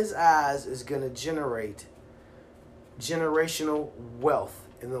Bitcoin, in his eyes, is going to generate generational wealth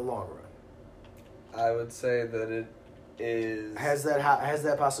in the long run. I would say that it is... has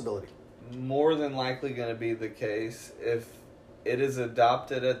that possibility. More than likely going to be the case if it is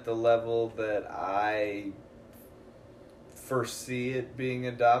adopted at the level that I... foresee it being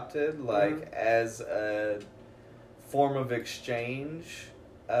adopted, like as a form of exchange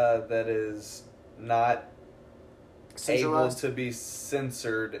that is not able to be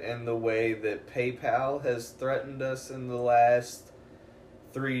censored in the way that PayPal has threatened us in the last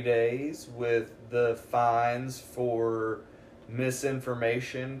 3 days with the fines for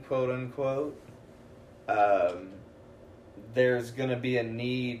misinformation, quote unquote. There's going to be a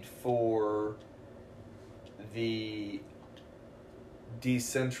need for the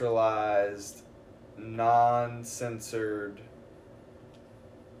decentralized, non-censored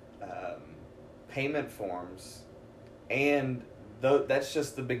payment forms, and that's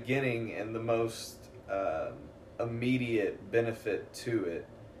just the beginning and the most immediate benefit to it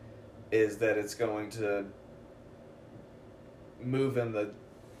is that it's going to move in the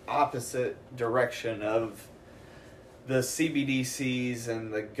opposite direction of the CBDCs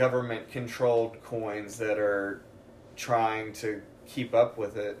and the government-controlled coins that are trying to keep up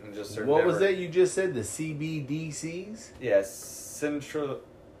with it and just are what was that you just said? The CBDCs? Yes, central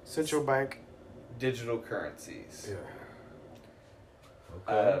bank digital currencies. Yeah.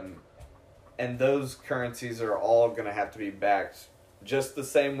 Okay. And those currencies are all going to have to be backed just the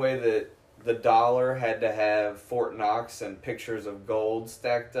same way that the dollar had to have Fort Knox and pictures of gold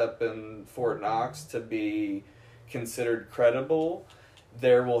stacked up in Fort Knox to be considered credible.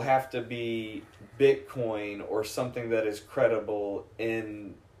 There will have to be Bitcoin or something that is credible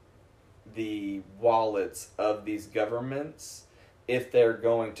in the wallets of these governments if they're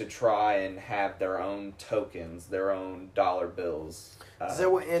going to try and have their own tokens, their own dollar bills. Is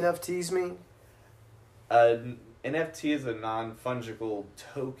that what NFTs mean? NFT is a non-fungible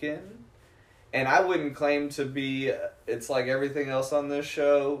token. And I wouldn't claim to be, it's like everything else on this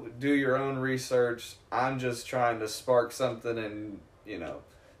show, do your own research. I'm just trying to spark something in,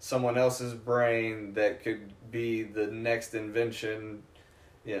 someone else's brain that could be the next invention,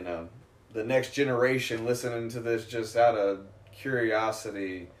 the next generation listening to this just out of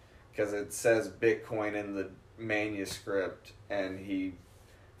curiosity because it says Bitcoin in the manuscript and he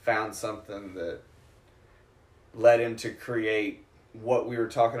found something that led him to create what we were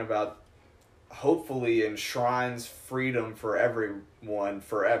talking about hopefully enshrines freedom for everyone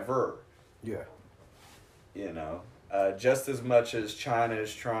forever. Yeah. You know, just as much as China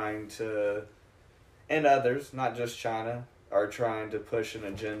is trying to, and others, not just China, are trying to push an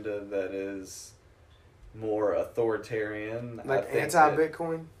agenda that is more authoritarian. Like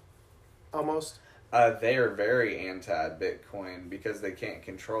anti-Bitcoin, almost? They are very anti-Bitcoin because they can't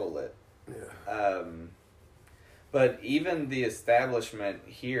control it. Yeah. But even the establishment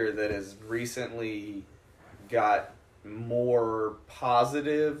here that has recently got more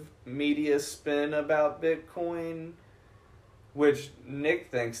positive media spin about Bitcoin, which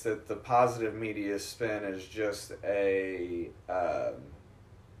Nick thinks that the positive media spin is just a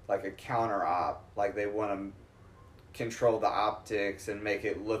like a counter op, like they want to control the optics and make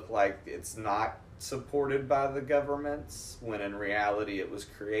it look like it's not supported by the governments when in reality it was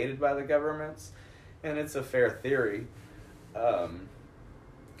created by the governments. And it's a fair theory,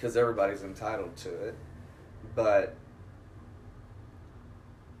 because everybody's entitled to it. But,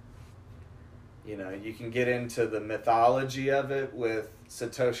 you know, you can get into the mythology of it with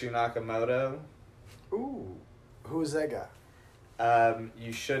Satoshi Nakamoto. Ooh, who is that guy?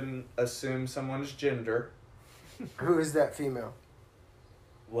 You shouldn't assume someone's gender. Who is that female?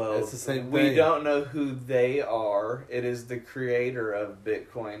 Well, it's the same we thing. don't know who they are. It is the creator of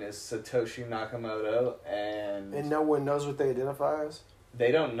Bitcoin, is Satoshi Nakamoto, and no one knows what they identify as?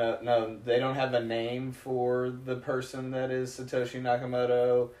 they don't know. No, they don't have a name for the person that is Satoshi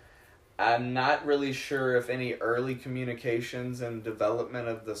Nakamoto. I'm not really sure if any early communications and development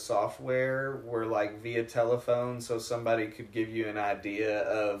of the software were like via telephone, so somebody could give you an idea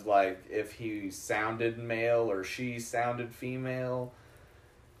of like if he sounded male or she sounded female.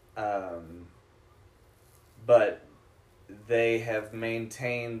 But they have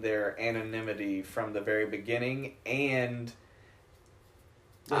maintained their anonymity from the very beginning, and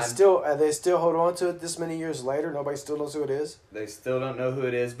Are they still hold on to it this many years later? Nobody still knows who it is? they still don't know who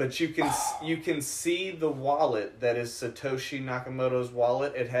it is. But you can see the wallet that is Satoshi Nakamoto's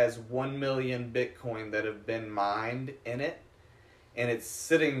wallet. It has 1 million Bitcoin that have been mined in it, and it's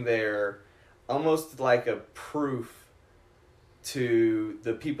sitting there almost like a proof to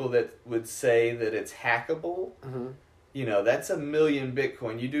the people that would say that it's hackable. Mm-hmm. You know, that's 1 million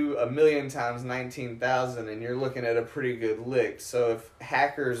Bitcoin. You do 1 million times 19,000 and you're looking at a pretty good lick. So if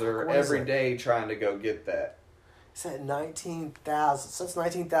hackers are every day trying to go get that. It's at 19,000. So that's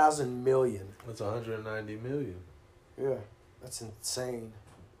 19,000 million. That's 190 million. Yeah, that's insane.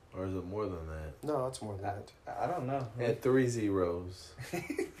 Or is it more than that? No, it's more than that. I don't know. At 3 zeros.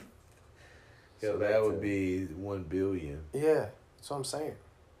 So that would be 1 billion. Yeah, that's what I'm saying.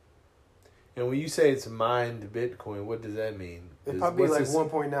 And when you say it's mined Bitcoin, what does that mean? It'd probably be like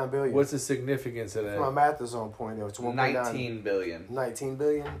 1.9 billion. What's the significance of that? My math is on point. It's 1.9. 19 billion. 19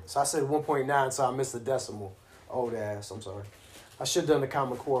 billion? So I said 1.9, so I missed the decimal. Old ass, I'm sorry. I should have done the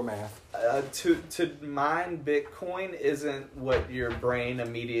Common Core math. To mine Bitcoin isn't what your brain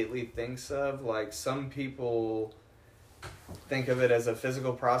immediately thinks of. Like, some people think of it as a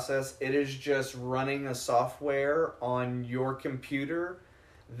physical process. It is just running a software on your computer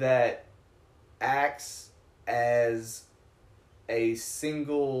that acts as a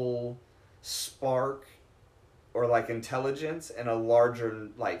single spark or like intelligence in a larger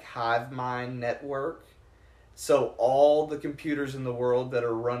like hive mind network. So all the computers in the world that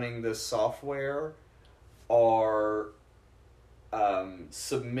are running this software are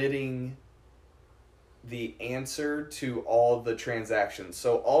submitting the answer to all the transactions.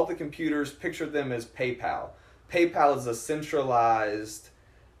 So all the computers, picture them as PayPal. PayPal is a centralized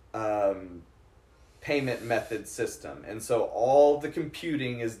payment method system. And so all the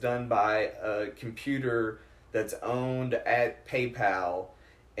computing is done by a computer that's owned at PayPal,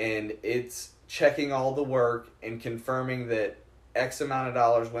 and it's checking all the work and confirming that X amount of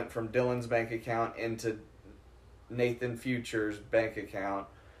dollars went from Dylan's bank account into Nathan Future's bank account.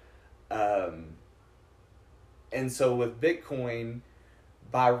 And so with Bitcoin,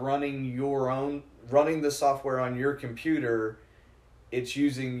 by running the software on your computer, it's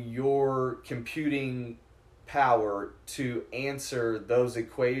using your computing power to answer those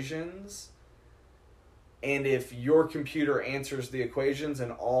equations. And if your computer answers the equations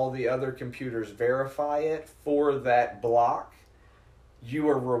and all the other computers verify it for that block, you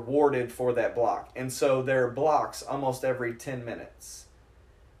are rewarded for that block. And so there are blocks almost every 10 minutes.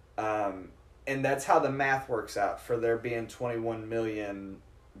 And that's how the math works out for there being 21 million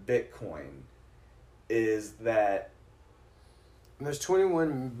Bitcoin, is that... And there's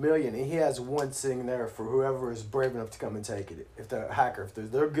 21 million, and he has one sitting there for whoever is brave enough to come and take it. If they're a hacker, if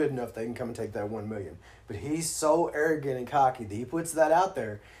they're good enough, they can come and take that 1 million. But he's so arrogant and cocky that he puts that out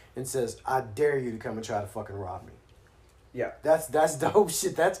there, and says, "I dare you to come and try to fucking rob me." Yeah. That's dope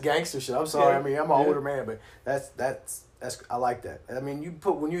shit. That's gangster shit. I'm sorry. Yeah. I mean, I'm an older man, but that's I like that. I mean,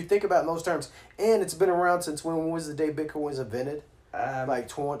 when you think about it in those terms, and it's been around since when was the day Bitcoin was invented? Like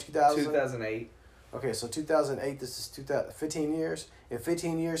 2000? 2008. Okay, so 2008. This is 15 years. In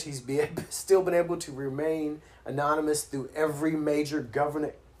 15 years, he's still been able to remain anonymous through every major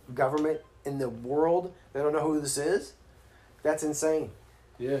government in the world. They don't know who this is. That's insane.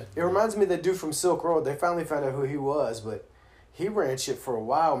 Yeah. It reminds me of the dude from Silk Road. They finally found out who he was, but he ran shit for a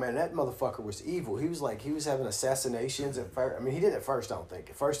while, man. That motherfucker was evil. He was having assassinations at first. I mean, he didn't at first, I don't think.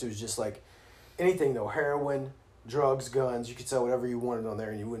 At first, it was just like anything, though. Heroin, drugs, guns. You could sell whatever you wanted on there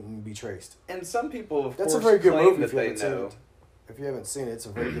and you wouldn't be traced. And some people, of That's course, a very good claim movie that if you they haven't seen know. it. If you haven't seen it, it's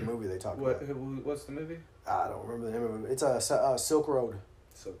a very good movie they talk about. What's the movie? I don't remember the name of it. It's Silk Road.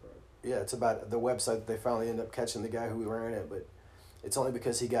 Silk Road. Yeah, it's about the website that they finally end up catching the guy who ran it, but it's only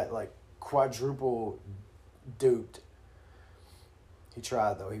because he got like quadruple duped. He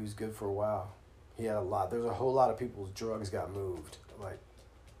tried though. He was good for a while. He had a lot. There's a whole lot of people's drugs got moved. Like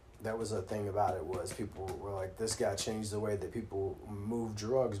that was a thing about it was people were like, this guy changed the way that people move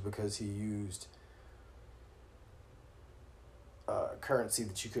drugs because he used currency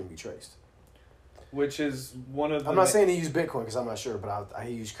that you couldn't be traced. Which is one of the... I'm not saying he used Bitcoin because I'm not sure, but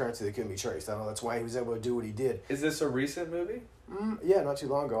he used currency that couldn't be traced. I know that's why he was able to do what he did. Is this a recent movie? Yeah, not too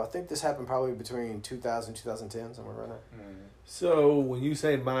long ago. I think this happened probably between 2000 and 2010, somewhere around there. So when you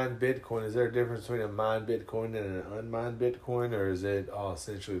say mine Bitcoin, is there a difference between a mined Bitcoin and an unmined Bitcoin, or is it all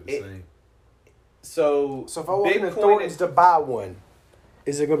essentially the same? So if I walk in the Thorntons to buy one,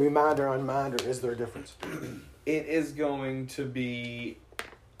 is it going to be mined or unmined, or is there a difference? It is going to be...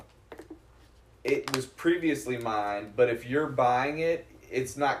 It was previously mined, but if you're buying it,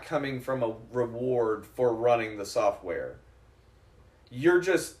 it's not coming from a reward for running the software. You're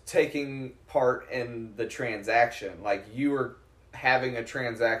just taking part in the transaction. Like, you are having a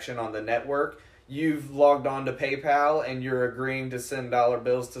transaction on the network. You've logged on to PayPal, and you're agreeing to send dollar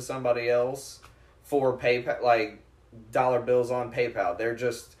bills to somebody else for PayPal, like dollar bills on PayPal. They're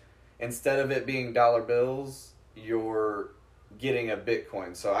just, instead of it being dollar bills, you're getting a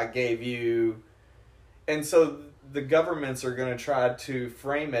Bitcoin. So I gave you... And so the governments are going to try to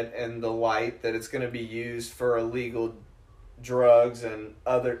frame it in the light that it's going to be used for illegal drugs and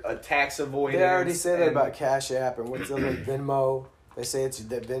other tax avoidance. They already said that about Cash App and what's the other Venmo. They say it's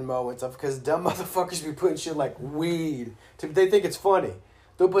that Venmo and stuff because dumb motherfuckers be putting shit like weed. They think it's funny.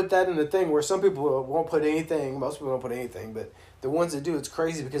 They'll put that in the thing where some people won't put anything. Most people don't put anything, but the ones that do, it's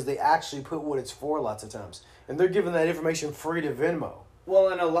crazy because they actually put what it's for lots of times. And they're giving that information free to Venmo. Well,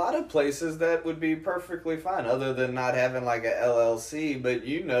 in a lot of places, that would be perfectly fine, other than not having like a LLC. But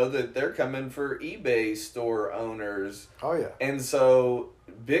you know that they're coming for eBay store owners. Oh, yeah. And so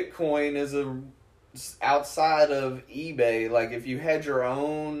Bitcoin is outside of eBay. Like, if you had your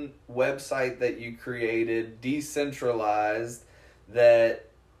own website that you created, decentralized, that,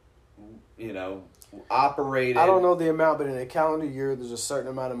 you know, operated... I don't know the amount, but in a calendar year, there's a certain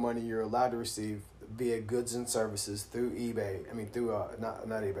amount of money you're allowed to receive via goods and services through eBay. I mean, through not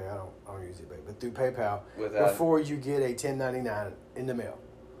eBay. I don't use eBay, but through PayPal before you get a 1099 in the mail.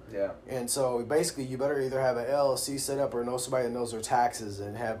 Yeah. And so basically, you better either have an LLC set up or know somebody that knows their taxes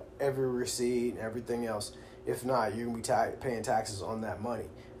and have every receipt and everything else. If not, you're gonna be paying taxes on that money.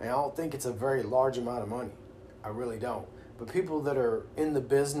 And I don't think it's a very large amount of money. I really don't. But people that are in the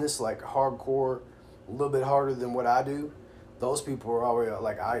business, like hardcore, a little bit harder than what I do, those people are already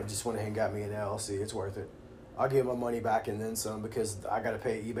like, I just went ahead and got me an LLC. It's worth it. I'll get my money back and then some because I got to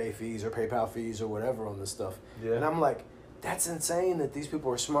pay eBay fees or PayPal fees or whatever on this stuff. Yeah. And I'm like, that's insane that these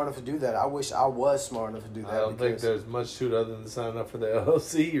people are smart enough to do that. I wish I was smart enough to do that. I don't think there's much to it other than signing up for the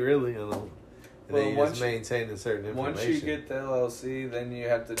LLC, really. And then you just maintain a certain information. Once you get the LLC, then you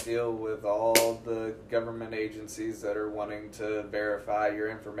have to deal with all the government agencies that are wanting to verify your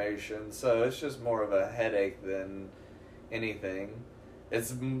information. So it's just more of a headache than anything.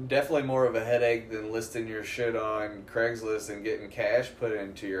 It's definitely more of a headache than listing your shit on Craigslist and getting cash put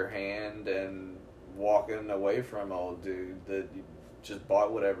into your hand and walking away from old dude that you just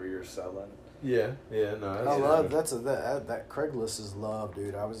bought whatever you're selling. Yeah, no. I love that Craigslist is love,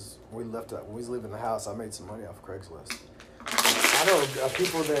 dude. We was leaving the house. I made some money off Craigslist. I know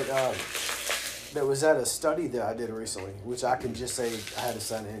people that was at a study that I did recently, which I can just say I had to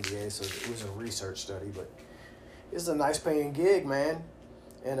sign an NDA, so it was a research study, but it's a nice paying gig, man.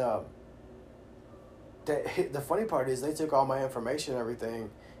 And the funny part is they took all my information and everything,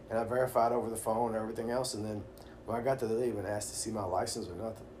 and I verified over the phone and everything else. And then when I got to leave and asked to see my license or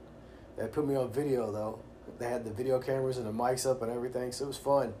nothing, they put me on video though, They had the video cameras and the mics up and everything, so it was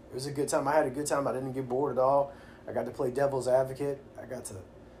fun. It was a good time. I had a good time. I didn't get bored at all. I got to play devil's advocate. I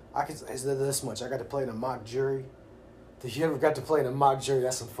could say this much. I got to play in a mock jury. If you ever got to play in a mock jury,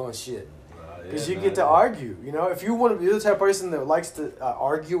 that's some fun shit. Because you get to argue. You know, if you want to be the type of person that likes to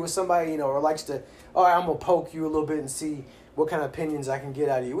argue with somebody, you know, or likes to, all right, I'm going to poke you a little bit and see what kind of opinions I can get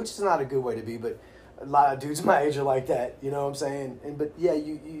out of you, which is not a good way to be, but a lot of dudes my age are like that. You know what I'm saying? But yeah,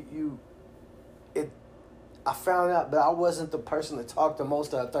 I found out that I wasn't the person that talked the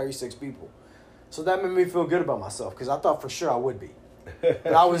most out of 36 people. So that made me feel good about myself because I thought for sure I would be.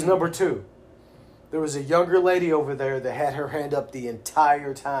 But I was number 2. There was a younger lady over there that had her hand up the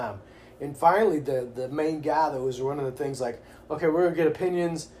entire time. And finally, the main guy that was running the things like, okay, we're going to get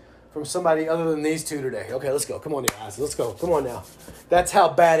opinions from somebody other than these two today. Okay, let's go. Come on, guys. Let's go. Come on now. That's how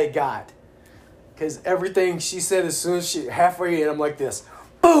bad it got. Because everything she said as soon as she halfway in, I'm like this.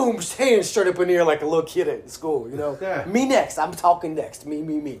 Boom! Hands straight up in the air like a little kid at school, you know? Yeah. Me next. I'm talking next.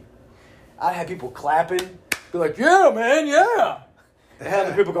 Me. I had people clapping. Be like, yeah, man, yeah. And have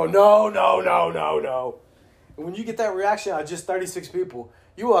the people go, no. And when you get that reaction out of just 36 people,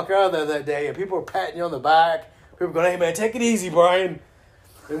 you walk out of there that day and people are patting you on the back. People going, hey, man, take it easy, Brian.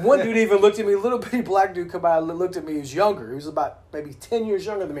 And one dude even looked at me, a little bitty black dude come by and looked at me. He was younger. He was about maybe 10 years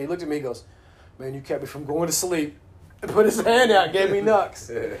younger than me. He looked at me and goes, man, you kept me from going to sleep. And put his hand out and gave me knucks.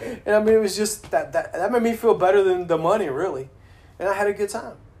 And I mean, it was just, that made me feel better than the money, really. And I had a good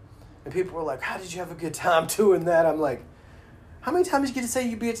time. And people were like, how did you have a good time doing that? I'm like, how many times you get to say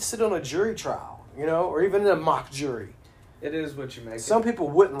you get to sit on a jury trial, you know, or even in a mock jury? It is what you make it. Some people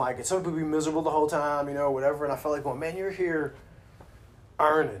wouldn't like it. Some people would be miserable the whole time, you know, whatever. And I felt like, well, man, you're here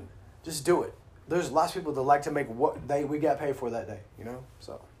earning. Just do it. There's lots of people that like to make what we got paid for that day, you know?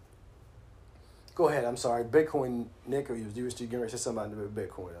 So, go ahead. I'm sorry. Bitcoin, Nick, or you was getting ready to say something about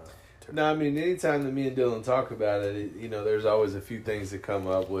Bitcoin. No, I mean, anytime that me and Dylan talk about it, you know, there's always a few things that come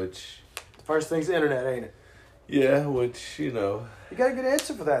up, which... The first thing's the internet, ain't it? Yeah, which, you know... You got a good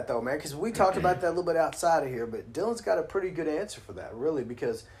answer for that, though, man, because we talked about that a little bit outside of here, but Dylan's got a pretty good answer for that, really,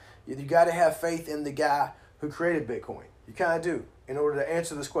 because you got to have faith in the guy who created Bitcoin. You kind of do, in order to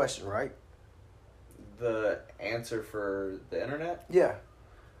answer this question, right? The answer for the internet? Yeah.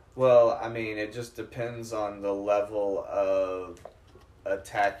 Well, I mean, it just depends on the level of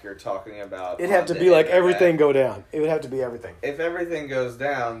attack you're talking about. It'd have to be like everything go down. It would have to be everything. If everything goes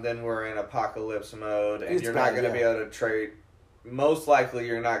down, then we're in apocalypse mode, and you're not going to be able to trade. Most likely,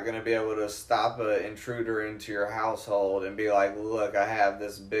 you're not going to be able to stop an intruder into your household and be like, look, I have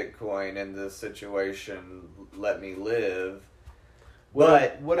this Bitcoin in this situation, let me live.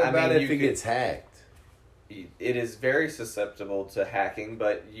 But what about if it gets hacked? It is very susceptible to hacking,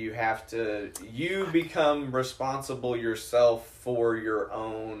 but you become responsible yourself for your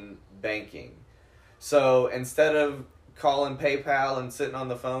own banking. So instead of calling PayPal and sitting on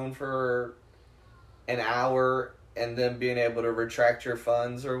the phone for an hour and then being able to retract your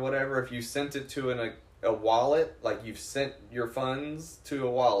funds or whatever, if you sent it to a wallet, like you've sent your funds to a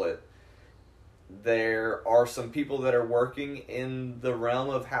wallet, there are some people that are working in the realm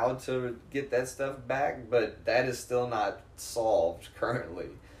of how to get that stuff back, but that is still not solved currently.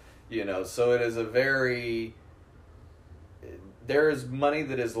 You know, so it is there is money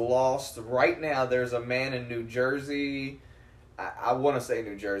that is lost. Right now, there's a man in New Jersey, I want to say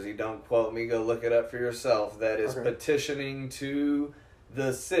New Jersey, don't quote me, go look it up for yourself, that is petitioning to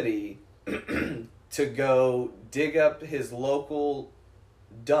the city to go dig up his local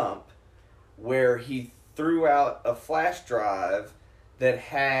dump where he threw out a flash drive that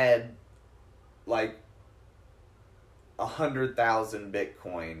had like 100,000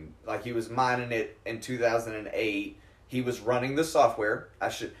 Bitcoin. Like he was mining it in 2008. He was running the software.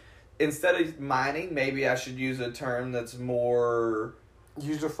 Instead of mining, maybe I should use a term that's more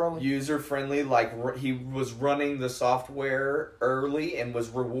user-friendly. Like he was running the software early and was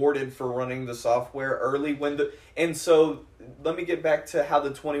rewarded for running the software early and so let me get back to how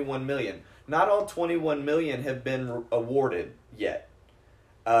the 21 million. Not all 21 million have been awarded yet.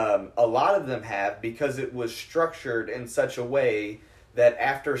 A lot of them have, because it was structured in such a way that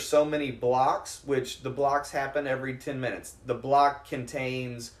after so many blocks, which the blocks happen every 10 minutes, the block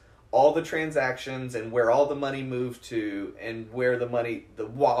contains all the transactions and where all the money moved to and where the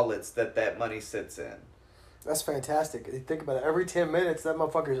wallets that money sits in. That's fantastic. Think about it. Every 10 minutes, that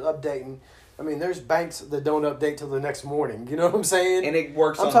motherfucker's updating. I mean, there's banks that don't update till the next morning. You know what I'm saying? And it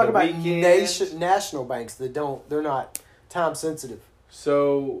works on the weekends. I'm talking about national banks that don't. They're not time sensitive.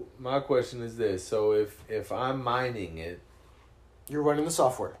 So my question is this: so if I'm mining it, you're running the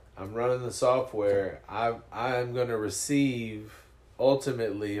software. I'm running the software. I'm going to receive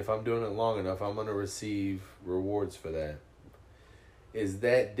ultimately, if I'm doing it long enough, I'm going to receive rewards for that. Is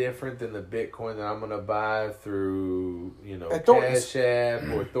that different than the Bitcoin that I'm going to buy through, Cash App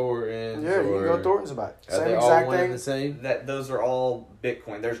or Thornton's? Yeah, you can go to Thornton's about it. Same exact thing. The same? Those are all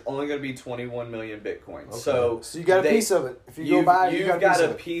Bitcoin. There's only going to be 21 million Bitcoin. Okay. So you got a piece of it. If you go buy it, you've got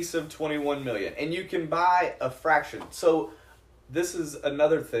a piece of 21 million. And you can buy a fraction. So this is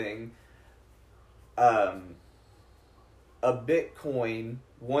another thing. A Bitcoin,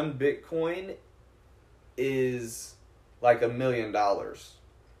 one Bitcoin is like $1 million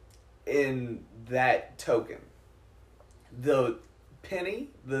in that token. The penny,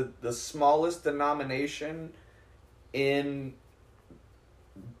 the smallest denomination in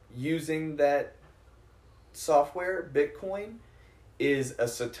using that software, Bitcoin, is a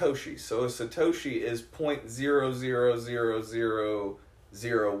Satoshi. So a Satoshi is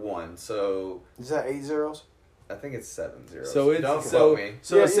 0.000001. So is that 8 zeros? I think it's 7 zeros. So it's Don't quote me.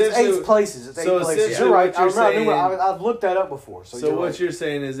 So it's 8 places. It's 8 places. You're right. I've looked that up before. So what you're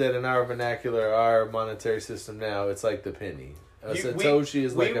saying is that in our vernacular, our monetary system now, it's like the penny. A Satoshi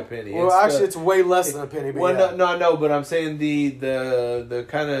is like a penny. Well, actually, it's way less than a penny. But no, but I'm saying the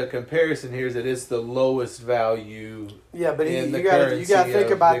kind of comparison here is that it's the lowest value. Yeah, but you got to think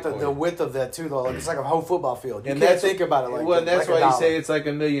about the width of that too, though. Like, it's like a whole football field. You can't think about it like well. That's why you say it's like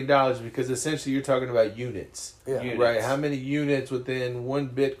 $1 million, because essentially you're talking about units. Yeah. Units. Right. How many units within one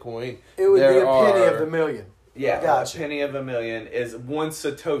Bitcoin? It would be a penny of the million. Yeah, gotcha. A penny of a million is one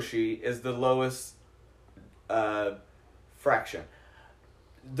Satoshi is the lowest fraction.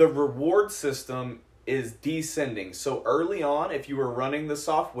 The reward system is descending. So early on, if you were running the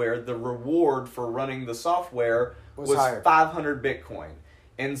software, the reward for running the software was 500 Bitcoin.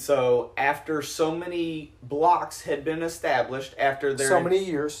 And so after so many blocks had been established, after so many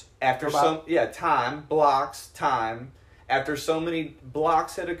years, after time, after so many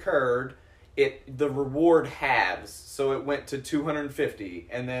blocks had occurred, the reward halves. So it went to 250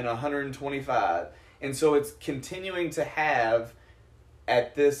 and then 125. And so it's continuing to have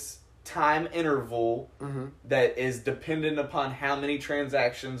at this time interval that is dependent upon how many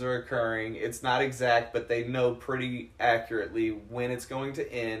transactions are occurring. It's not exact, but they know pretty accurately when it's going to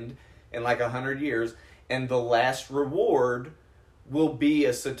end in like 100 years. And the last reward will be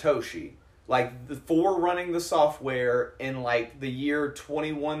a Satoshi. Like for running the software in like the year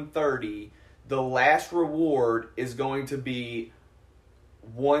 2130, the last reward is going to be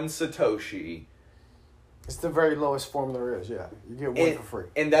one Satoshi. It's the very lowest form there is, yeah. You get one for free.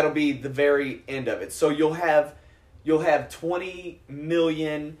 And that'll be the very end of it. So you'll have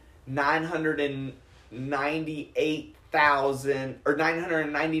 20,998,000 or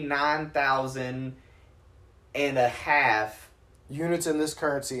 999,000 and a half units in this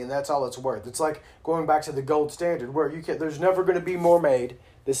currency, and that's all it's worth. It's like going back to the gold standard where there's never going to be more made.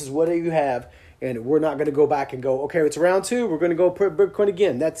 This is what you have. And we're not going to go back and go, okay, it's round 2. We're going to go put Bitcoin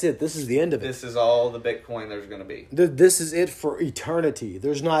again. That's it. This is the end of it. This is all the Bitcoin there's going to be. This is it for eternity.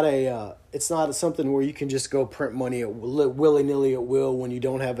 There's not it's not something where you can just go print money willy-nilly at will when you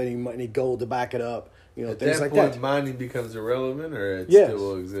don't have any gold to back it up. At things that like point, that. Mining becomes irrelevant, or it still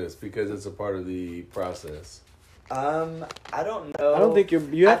will exist because it's a part of the process. I don't know. I don't think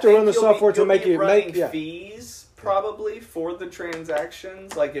you have to run the software to make it make fees. Probably for the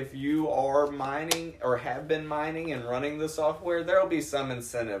transactions, like if you are mining or have been mining and running the software, there'll be some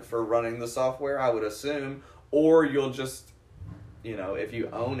incentive for running the software, I would assume, or you'll just, if you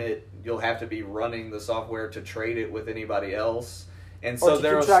own it, you'll have to be running the software to trade it with anybody else, and so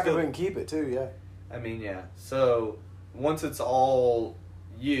to keep track of it and keep it too. Yeah, I mean, yeah. So once it's all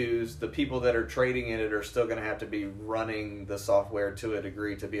used, the people that are trading in it are still going to have to be running the software to a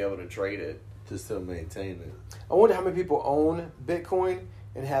degree to be able to trade it. To still maintain it. I wonder how many people own Bitcoin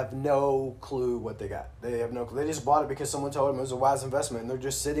and have no clue what they got. They have no clue. They just bought it because someone told them it was a wise investment, and they're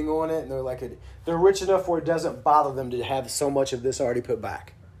just sitting on it, and they're rich enough where it doesn't bother them to have so much of this already put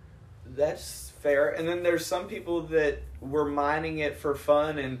back. That's fair. And then there's some people that were mining it for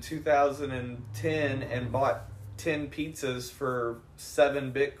fun in 2010 and bought 10 pizzas for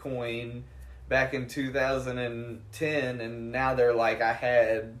 7 Bitcoin back in 2010, and now they're like, I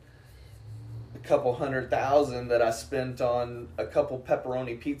had a couple 100,000 that I spent on a couple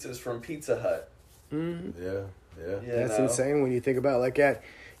pepperoni pizzas from Pizza Hut. Mm-hmm. Yeah. That's insane when you think about it like that.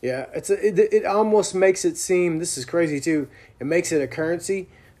 Yeah, it almost makes it seem, this is crazy too, it makes it a currency,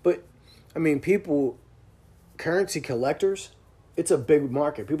 but I mean, currency collectors, it's a big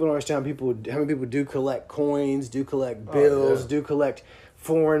market. People don't understand how many people do collect coins, do collect bills, do collect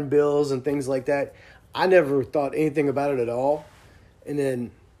foreign bills and things like that. I never thought anything about it at all. And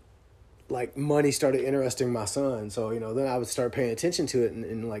then like money started interesting my son. So, then I would start paying attention to it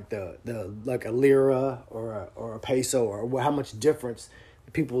in like the like a lira or a peso or how much difference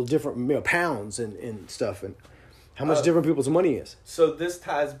different pounds and stuff and how much different people's money is. So this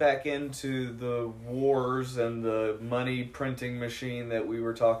ties back into the wars and the money printing machine that we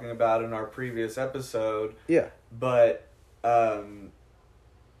were talking about in our previous episode. Yeah. But the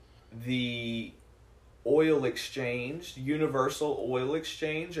oil exchange, universal oil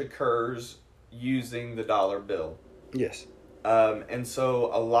exchange, occurs using the dollar bill. Yes. And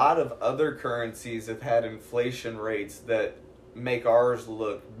so a lot of other currencies have had inflation rates that make ours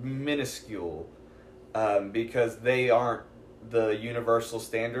look minuscule because they aren't the universal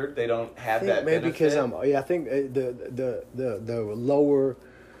standard. They don't have that maybe benefit. because I think the lower,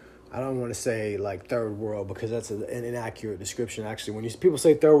 I don't want to say like third world because that's an inaccurate description. Actually, when people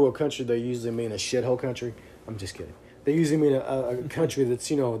say third world country, they usually mean a shithole country. I'm just kidding. They usually mean a country that's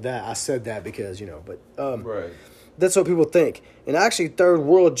that I said that because but right. That's what people think. And actually, third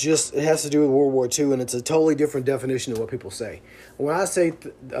world it has to do with World War II, and it's a totally different definition of what people say. When I say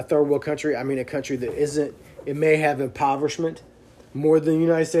a third world country, I mean a country that isn't. It may have impoverishment more than the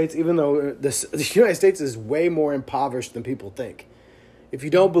United States, even though the United States is way more impoverished than people think. If you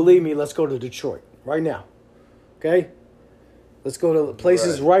don't believe me, let's go to Detroit right now. Okay? Let's go to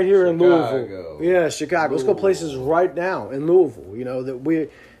places right here in Louisville. Yeah, Chicago. Let's go places right now in Louisville. That we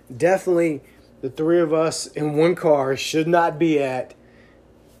definitely, the three of us in one car should not be at,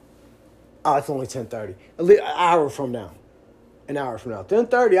 it's only 10:30. An hour from now.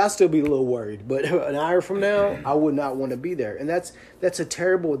 10:30, I'll still be a little worried. But an hour from now, I would not want to be there. And that's a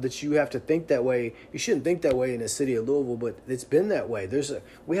terrible that you have to think that way. You shouldn't think that way in the city of Louisville, but it's been that way.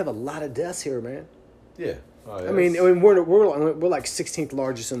 We have a lot of deaths here, man. Yeah. I mean, we're like 16th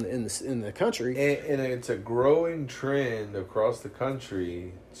largest in the country. And it's a growing trend across the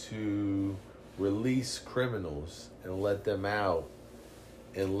country to release criminals and let them out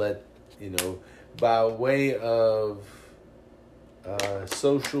and by way of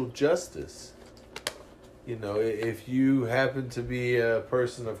social justice. If you happen to be a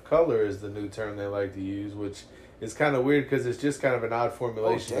person of color is the new term they like to use, which is kind of weird because it's just kind of an odd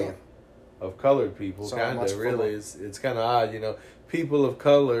formulation of colored people. It's kind of odd, people of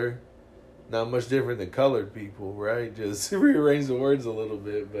color, not much different than colored people, right? Just rearrange the words a little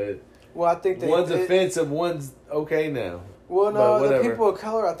bit, but I think one's offensive, one's okay now. Well, no, the people of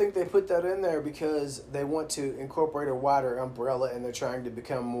color, I think they put that in there because they want to incorporate a wider umbrella and they're trying to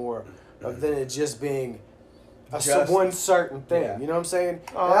become more than it just being one certain thing. Yeah. You know what I'm saying?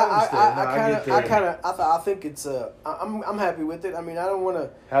 Oh, I think it's I'm happy with it. I mean, I don't want to.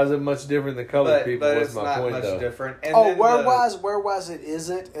 How's it much different than colored people? But What's it's my not point much though? different. And where-wise it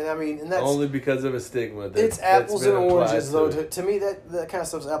isn't, and I mean, and that's only because of a stigma. It's apples and oranges, though. To me, that kind of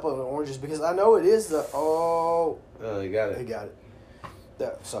stuff's apples and oranges because I know it is the they got it. They got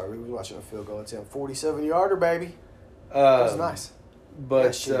it. Sorry, we were watching a field goal attempt, 47-yarder, baby. That was nice. But I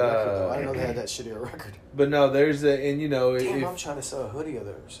didn't know they had that shitty record. But no, there's I'm trying to sell a hoodie of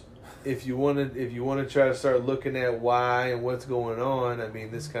theirs. If you want to try to start looking at why and what's going on, I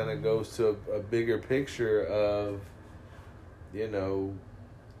mean, this kind of goes to a bigger picture of,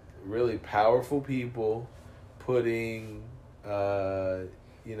 really powerful people putting,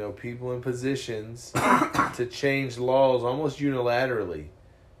 people in positions to change laws almost unilaterally,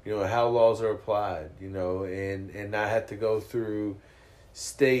 how laws are applied, and not have to go through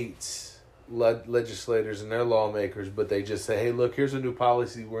states, legislators and their lawmakers, but they just say, hey, look, here's a new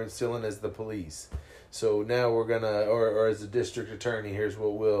policy we're instilling as the police. So now we're going to, or as a district attorney, here's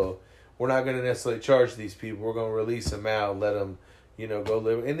what we're not going to necessarily charge these people. We're going to release them out, let them, go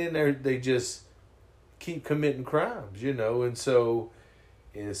live. And then they just keep committing crimes, and so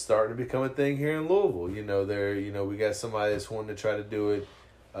it's starting to become a thing here in Louisville. We got somebody that's wanting to try to do it,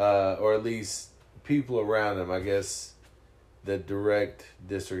 or at least people around them, I guess. The direct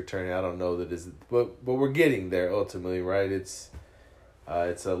district attorney, I don't know that is, but we're getting there ultimately, right? It's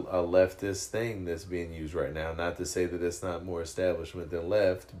a leftist thing that's being used right now. Not to say that it's not more establishment than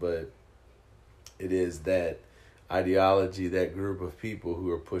left, but it is that ideology, that group of people who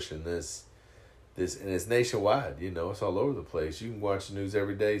are pushing this, and it's nationwide. It's all over the place. You can watch the news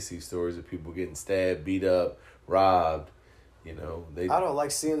every day, see stories of people getting stabbed, beat up, robbed. I don't like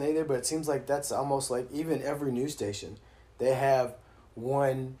seeing it either, but it seems like that's almost like even every news station. They have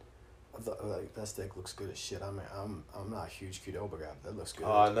one. That steak looks good as shit. I mean, I'm not a huge Qdoba guy, but that looks good.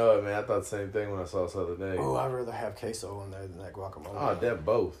 Oh, I know it, man. I thought the same thing when I saw this other day. Oh, I'd rather have queso on there than that guacamole. Oh, that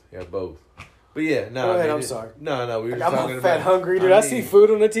both. Yeah, both. But yeah, no. Go ahead, I'm sorry. No, we were I'm talking fat about. hungry, dude. I see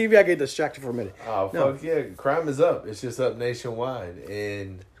food on the TV. I get distracted for a minute. Oh, fuck yeah. Crime is up. It's just up nationwide.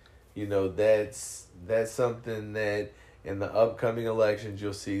 And that's something that in the upcoming elections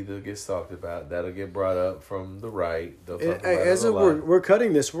you'll see that gets talked about. That'll get brought up from the right. They'll talk about As it a lot. we're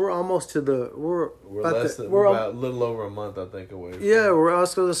cutting this, we're almost to the We're about a little over a month, I think, away. Yeah, I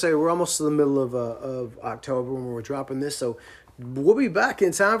was going to say we're almost to the middle of October when we're dropping this. So we'll be back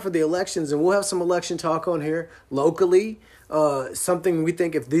in time for the elections, and we'll have some election talk on here locally. Something we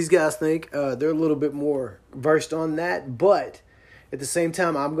think, if these guys think, they're a little bit more versed on that. But at the same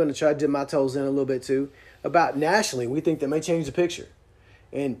time, I'm going to try to dip my toes in a little bit too. About nationally, we think that may change the picture.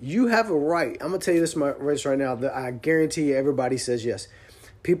 And you have a right. I'm going to tell you this right now, that I guarantee you everybody says yes.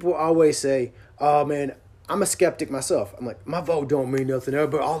 People always say, oh, man, I'm a skeptic myself. I'm like, my vote don't mean nothing,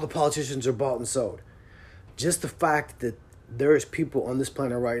 but all the politicians are bought and sold. Just the fact that there's people on this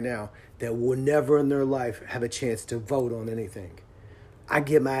planet right now that will never in their life have a chance to vote on anything. I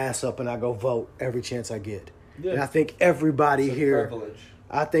get my ass up and I go vote every chance I get. Yeah. And I think everybody it's a here... privilege.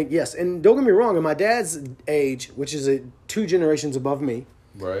 I think, yes. And don't get me wrong, in my dad's age, which is 2 generations above me,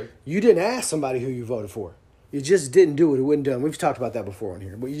 right? You didn't ask somebody who you voted for. You just didn't do it. It wasn't done. We've talked about that before on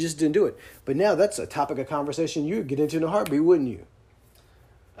here, but you just didn't do it. But now that's a topic of conversation you would get into in a heartbeat, wouldn't you?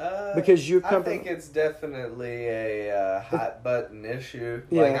 Because you're I think it's definitely a hot button issue.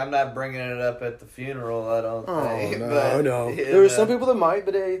 Yeah. Like, I'm not bringing it up at the funeral, I don't think. No. There are some people that might,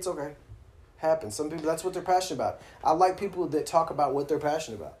 but hey, it's okay. Happens. Some people, that's what they're passionate about. I like people that talk about what they're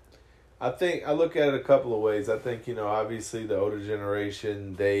passionate about. I look at it a couple of ways. I think, obviously the older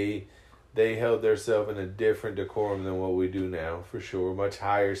generation, they held themselves in a different decorum than what we do now, for sure. Much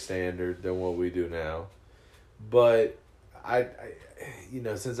higher standard than what we do now. But I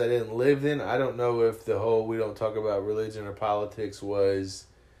since I didn't live then, I don't know if the whole we don't talk about religion or politics was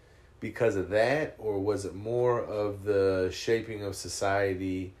because of that, or was it more of the shaping of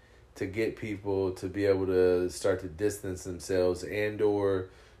society to get people to be able to start to distance themselves and or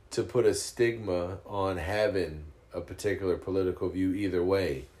to put a stigma on having a particular political view either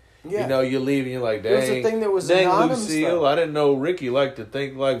way. Yeah. You leave and you're like, dang, it was a thing that was dang Lucille, though. I didn't know Ricky liked to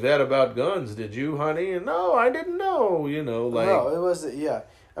think like that about guns. Did you, honey? And no, I didn't know, like... No, it was, yeah.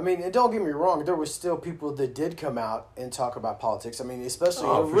 I mean, and don't get me wrong, there were still people that did come out and talk about politics. I mean, especially,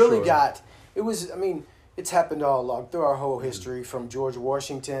 it's happened all along through our whole history, from George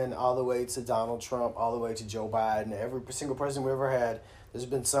Washington all the way to Donald Trump, all the way to Joe Biden. Every single president we ever had, there's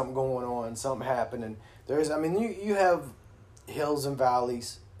been something going on, something happening. You have hills and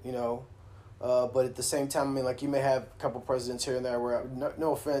valleys, but at the same time, you may have a couple presidents here and there where,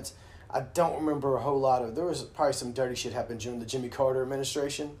 no offense, I don't remember a whole lot of, there was probably some dirty shit happened during the Jimmy Carter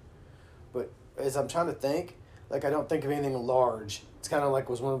administration, but as I'm trying to think, I don't think of anything large. It's kind of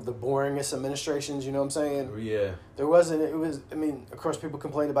was one of the boringest administrations, you know what I'm saying? Yeah. Of course people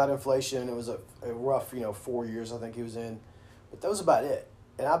complained about inflation. It was a rough, 4 years I think he was in. But that was about it.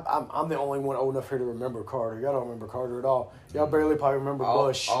 And I'm the only one old enough here to remember Carter. Y'all don't remember Carter at all. Y'all barely probably remember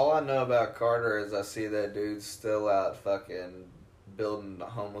Bush. All I know about Carter is I see that dude still out fucking building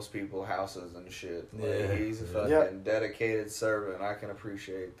homeless people houses and shit. He's a fucking dedicated servant. I can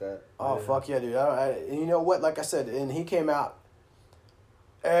appreciate that. Oh, yeah. Fuck yeah, dude. And you know what? Like I said, and he came out,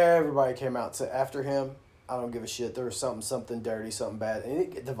 everybody came out after him. I don't give a shit. There was something dirty, something bad.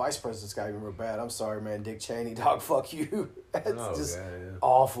 And the vice president's got even real bad. I'm sorry, man. Dick Cheney, dog, fuck you. That's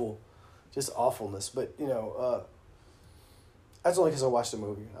awful. Just awfulness. But, that's only because I watched the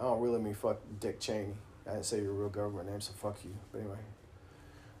movie. I don't really mean fuck Dick Cheney. I didn't say your real government name, so fuck you. But anyway.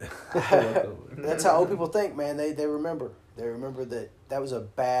 That's how old people think, man. They remember. They remember that was a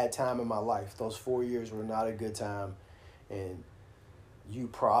bad time in my life. Those 4 years were not a good time. And you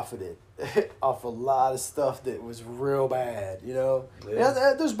profited off a lot of stuff that was real bad, Yeah.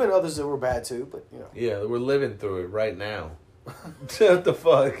 There's been others that were bad too, but, Yeah, we're living through it right now. What the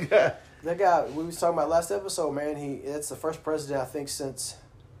fuck? That guy we was talking about last episode, man, that's the first president, I think, since...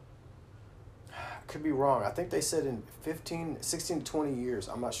 could be wrong. I think they said in 16 to 20 years,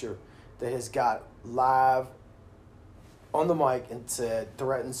 I'm not sure, that has got live on the mic and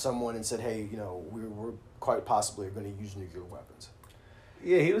threatened someone and said, hey, we're quite possibly going to use nuclear weapons.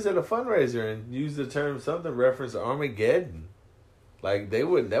 Yeah, he was at a fundraiser and used the term something reference to Armageddon. That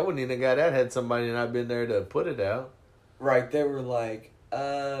wouldn't even have got out had somebody not been there to put it out. Right, they were like,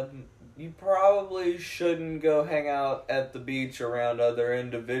 you probably shouldn't go hang out at the beach around other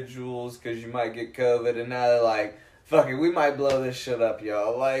individuals because you might get COVID. And now they're like, fuck it, we might blow this shit up,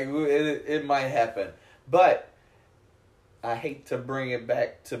 y'all. It might happen. But I hate to bring it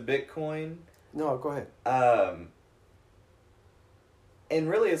back to Bitcoin. No, go ahead. And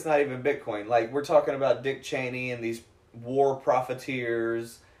really, it's not even Bitcoin. We're talking about Dick Cheney and these war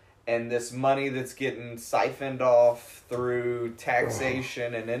profiteers and this money that's getting siphoned off through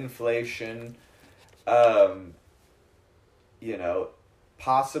taxation and inflation, you know,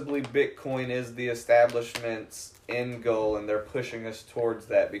 possibly Bitcoin is the establishment's end goal, and they're pushing us towards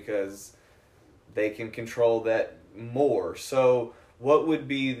that because they can control that more. So what would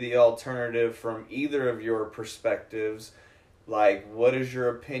be the alternative from either of your perspectives? Like, what is your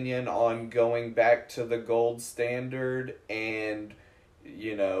opinion on going back to the gold standard and,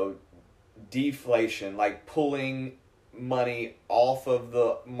 you know, deflation, like pulling money off of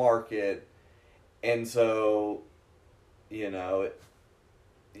the market, and so, you know,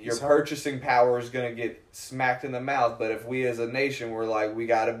 your purchasing power is going to get smacked in the mouth. But if we as a nation were like, we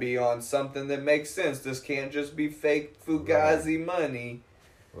got to be on something that makes sense, this can't just be fake Fugazi money.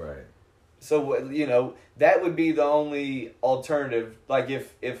 Right. So, you know, that would be the only alternative. Like,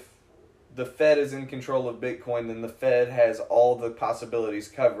 if the Fed is in control of Bitcoin, then the Fed has all the possibilities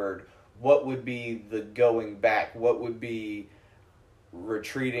covered. What would be the going back? What would be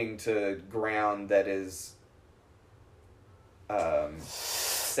retreating to ground that is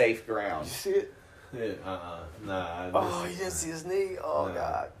safe ground? You see it? Yeah, nah. Oh, you didn't see his knee? Oh, nah.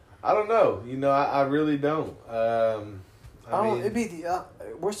 God. I don't know. You know, I really don't. I mean, it'd be the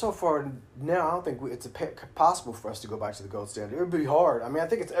we're so far now. I don't think it's possible for us to go back to the gold standard. It would be hard. I mean, I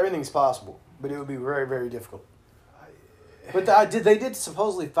think everything's possible, but it would be very, very difficult. But they did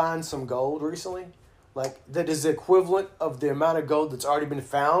supposedly find some gold recently, like that is the equivalent of the amount of gold that's already been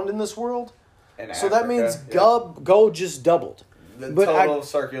found in this world. So that means gold just doubled. The total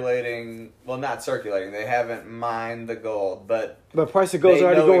circulating, well, not circulating. They haven't mined the gold, but price of gold's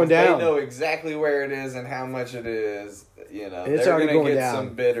already going down. They know exactly where it is and how much it is. You know, it's they're going to get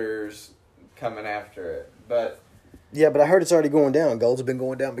some bidders coming after it. But yeah, but I heard it's already going down. Gold's been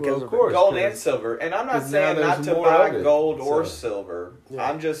going down because of course, gold and silver. And I'm not saying not to buy gold or silver. Yeah.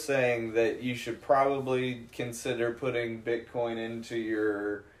 I'm just saying that you should probably consider putting Bitcoin into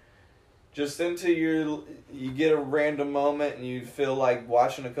your. You get a random moment and you feel like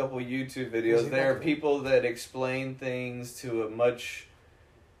watching a couple YouTube videos. There are people that explain things to a much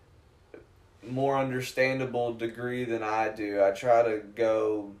more understandable degree than I do. I try to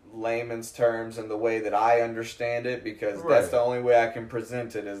go layman's terms in the way that I understand it, because that's the only way I can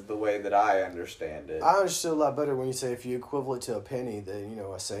present it is the way that I understand it. I understood a lot better when you say if you equate it to a penny, then, you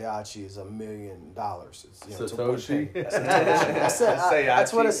know, a Seiachi is $1 million. It's, you know, Satoshi?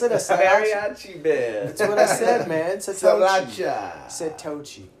 That's what I said. Mariachi bed. That's what I said, man.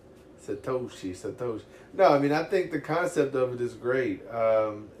 Satoshi. No, I mean, I think the concept of it is great.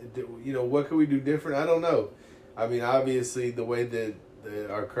 You know, what can we do different? I don't know. I mean, obviously, the way that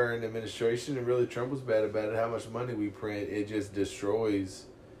our current administration, and really Trump was bad about it, how much money we print, it just destroys,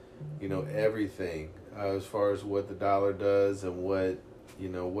 you know, everything as far as what the dollar does and what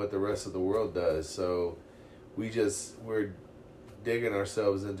the rest of the world does. So we're digging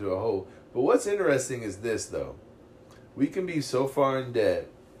ourselves into a hole. But what's interesting is this, though. We can be so far in debt,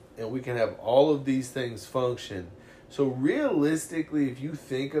 and we can have all of these things function. So realistically, if you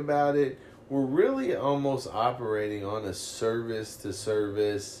think about it, we're really almost operating on a service to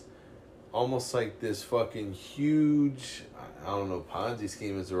service, almost like this fucking huge, I don't know, Ponzi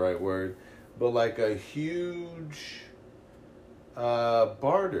scheme is the right word, but like a huge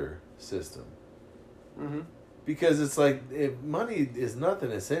barter system. Mm-hmm. Because it's like, money is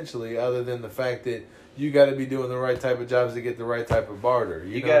nothing essentially other than the fact that you got to be doing the right type of jobs to get the right type of barter.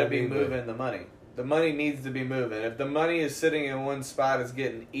 You got to be moving the money. The money needs to be moving. If the money is sitting in one spot, it's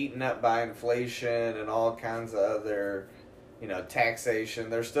getting eaten up by inflation and all kinds of other, you know, taxation.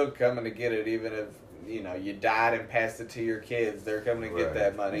 They're still coming to get it, even if, you know, you died and passed it to your kids. They're coming to get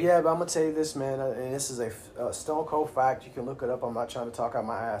that money. Yeah, but I'm going to tell you this, man, and this is a stone cold fact. You can look it up. I'm not trying to talk out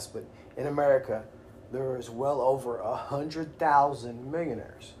my ass, but in America, there is well over 100,000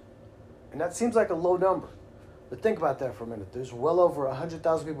 millionaires. And that seems like a low number. But think about that for a minute. There's well over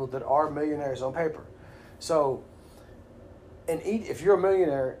 100,000 people that are millionaires on paper. So, if you're a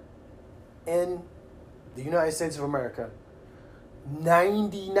millionaire in the United States of America,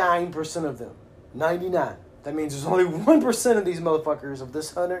 99% of them, 99. That means there's only 1% of these motherfuckers of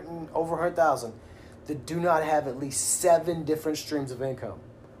this over 100,000 that do not have at least 7 different streams of income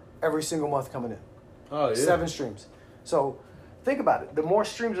every single month coming in. Oh, yeah. 7 streams. So, think about it. The more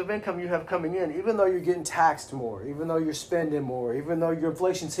streams of income you have coming in, even though you're getting taxed more, even though you're spending more, even though your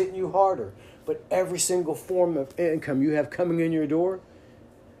inflation's hitting you harder, but every single form of income you have coming in your door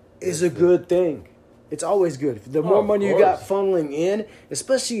is a good thing. It's always good. The more money you got funneling in,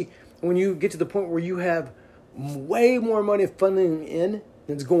 especially when you get to the point where you have way more money funneling in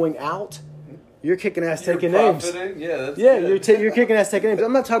than's going out, you're kicking ass You're taking names. profiting? Yeah, that's Yeah, good. you're kicking ass taking names.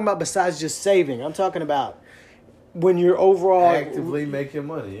 I'm not talking about besides just saving. I'm talking about when you're overall Actively making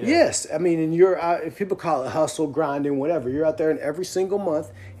money. Yeah. Yes, I mean, and you're out, if people call it hustle, grinding, whatever. You're out there, and every single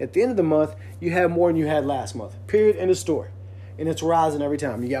month, at the end of the month, you have more than you had last month. Period. End of story. And it's rising every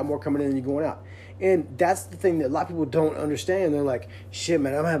time. You got more coming in than you're going out. And that's the thing that a lot of people don't understand. They're like, shit,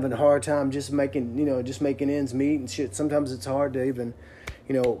 man, I'm having a hard time just making ends meet and shit. Sometimes it's hard to even,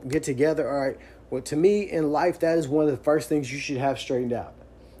 get together. All right. Well, to me, in life, that is one of the first things you should have straightened out.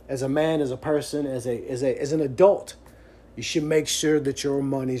 As a man, as a person, as an adult, you should make sure that your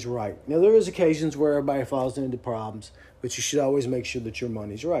money's right. Now, there is occasions where everybody falls into problems, but you should always make sure that your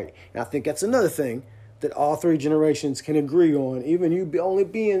money's right. And I think that's another thing that all three generations can agree on. Even you only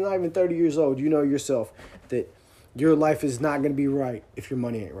being not even 30 years old, you know yourself that your life is not going to be right if your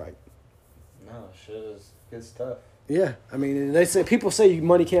money ain't right. No, shit is good stuff. Yeah, I mean, people say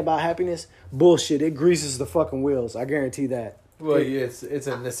money can't buy happiness. Bullshit. It greases the fucking wheels. I guarantee that. Well, yeah, it's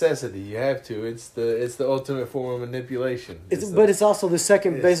a necessity. You have to. It's the ultimate form of manipulation. But it's also the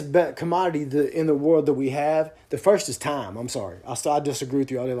second best commodity in the world that we have. The first is time. I'm sorry. I disagree with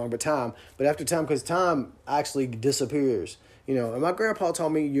you all day long, but time. But after time, because time actually disappears. And my grandpa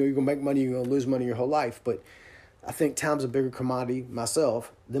told me you're going to make money, you're going to lose money your whole life. But I think time's a bigger commodity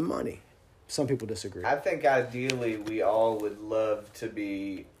myself than money. Some people disagree. I think ideally we all would love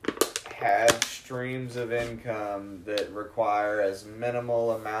to have streams of income that require as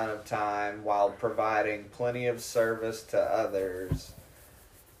minimal amount of time while providing plenty of service to others.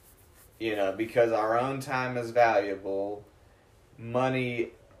 Because our own time is valuable. Money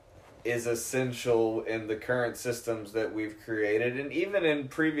is essential in the current systems that we've created. And even in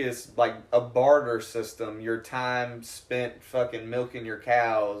previous, like a barter system, your time spent fucking milking your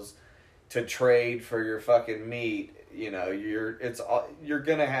cows to trade for your fucking meat, you're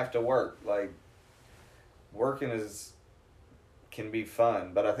gonna have to work. Like, working can be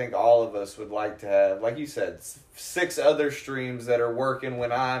fun, but I think all of us would like to have, like you said, 6 other streams that are working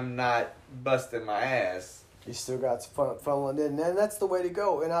when I'm not busting my ass. You still got some fun in, and that's the way to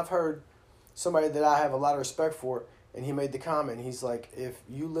go. And I've heard somebody that I have a lot of respect for, and he made the comment. He's like, if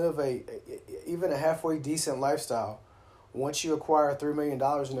you live even a halfway decent lifestyle, once you acquire $3 million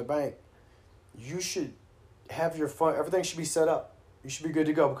in the bank, you should have your fund. Everything should be set up. You should be good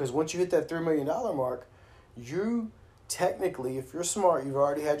to go, because once you hit that $3 million mark, you technically, if you're smart, you've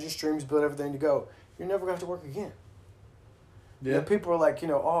already had your streams built, everything to go. You're never going to have to work again. Yeah. People are like,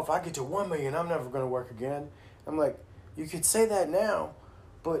 if I get to 1 million, I'm never going to work again. I'm like, you could say that now,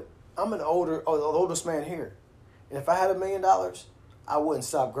 but I'm the oldest man here. And if I had $1 million, I wouldn't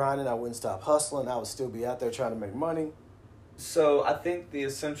stop grinding. I wouldn't stop hustling. I would still be out there trying to make money. So I think the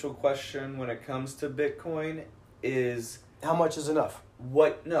essential question when it comes to Bitcoin is, how much is enough?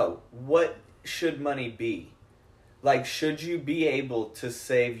 What should money be? Like, should you be able to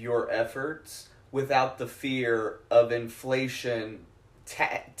save your efforts without the fear of inflation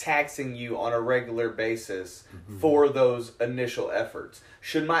taxing you on a regular basis for those initial efforts?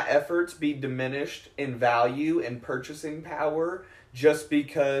 Should my efforts be diminished in value and purchasing power just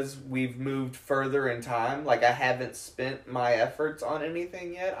because we've moved further in time? Like, I haven't spent my efforts on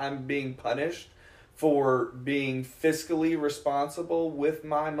anything yet. I'm being punished for being fiscally responsible with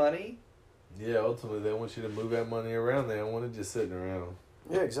my money. Yeah, ultimately they want you to move that money around. They don't want it just sitting around.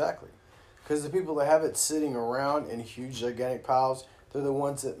 Yeah, exactly. Because the people that have it sitting around in huge, gigantic piles, they're the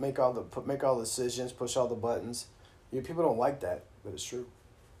ones that make all the decisions, push all the buttons. People don't like that, but it's true.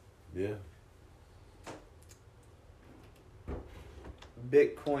 Yeah.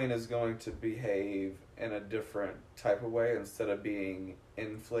 Bitcoin is going to behave in a different type of way. Instead of being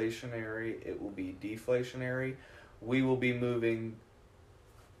inflationary, it will be deflationary. We will be moving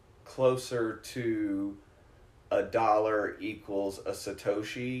closer to $1 equals a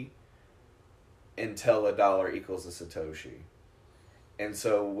Satoshi until $1 equals a Satoshi. And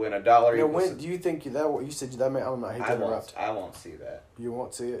so when $1 equals... When do you think what you said that? I hate to interrupt. I won't see that. You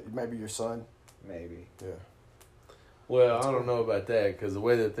won't see it? Maybe your son? Maybe. Yeah. Well, I don't know about that, because the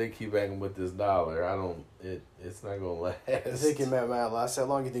way that they keep acting with this dollar, it's not going to last. I think it might last how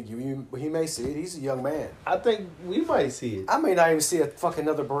long you think he may see it. He's a young man. I think we might see it. I may not even see a fucking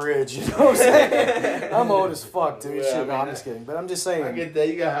another bridge, you know what I'm saying? I'm old as fuck, dude. Yeah, I'm just kidding. But I'm just saying. I get that.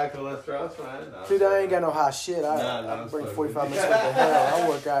 You got high cholesterol. It's fine. No, dude, I ain't got no high shit. I bring 45 minutes worth of hell. I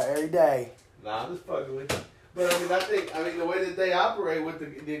work out every day. Nah, I'm just fucking with you. But I mean, the way that they operate with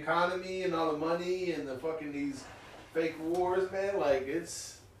the economy and all the money and the fucking these fake wars, man, like,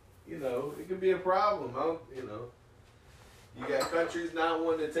 it's, it could be a problem. You got countries not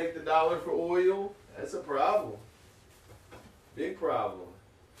wanting to take the dollar for oil. That's a problem. Big problem.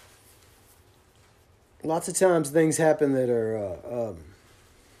 lots of times things happen that are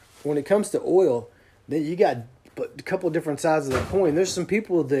when it comes to oil, then you got a couple different sides of the coin. There's some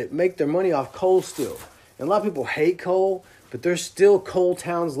people that make their money off coal still. And a lot of people hate coal, but there's still coal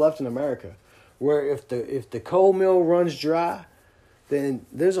towns left in America where if the coal mill runs dry, then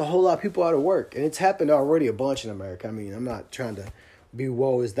there's a whole lot of people out of work. And it's happened already a bunch in America. I mean, I'm not trying to be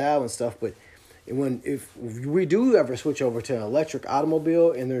woe is thou and stuff, but if we do ever switch over to an electric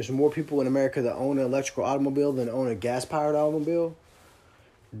automobile and there's more people in America that own an electrical automobile than own a gas-powered automobile,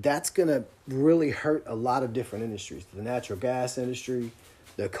 that's going to really hurt a lot of different industries. The natural gas industry,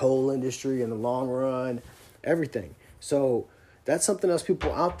 the coal industry in the long run, everything. So that's something else I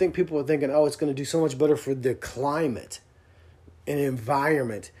don't think people are thinking, oh, it's going to do so much better for the climate and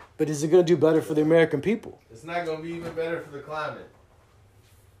environment. But is it going to do better for the American people? It's not going to be even better for the climate.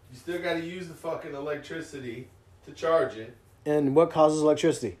 You still got to use the fucking electricity to charge it. And what causes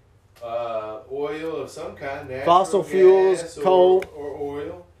electricity? Oil of some kind, natural fossil fuels, coal, or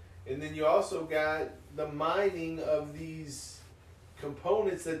oil, and then you also got the mining of these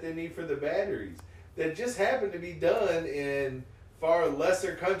components that they need for the batteries that just happen to be done in far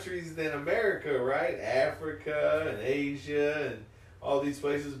lesser countries than America, right? Africa and Asia and all these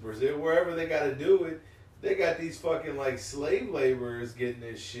places, Brazil, wherever they got to do it, they got these fucking like slave laborers getting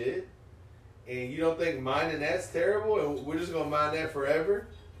this shit, and you don't think mining that's terrible, and we're just gonna mine that forever?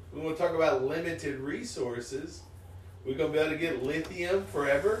 We want to talk about limited resources. We're going to be able to get lithium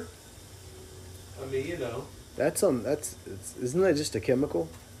forever. I mean, you know. Isn't that just a chemical?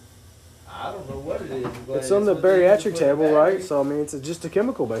 I don't know what it is. But it's on the bariatric table, right? So, I mean, it's just a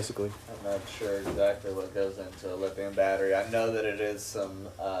chemical, basically. I'm not sure exactly what goes into a lithium battery. I know that it is some...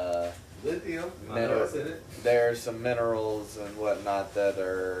 lithium. I know what's in it. There are some minerals and whatnot that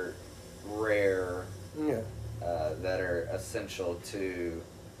are rare. Yeah. That are essential to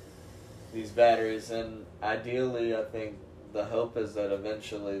these batteries, and ideally I think the hope is that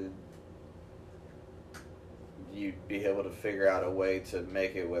eventually you'd be able to figure out a way to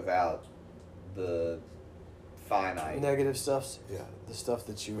make it without the finite negative stuff. Yeah, the stuff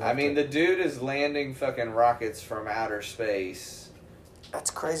that you the dude is landing fucking rockets from outer space.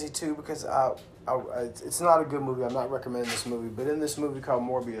 That's crazy too, because it's not a good movie. I'm not recommending this movie, but in this movie called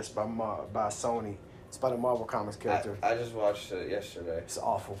Morbius by Sony, it's about a Marvel Comics character. I just watched it yesterday. It's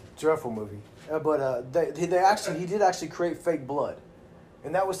awful, dreadful movie. But he did actually create fake blood,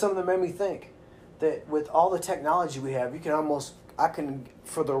 and that was something that made me think that with all the technology we have, I can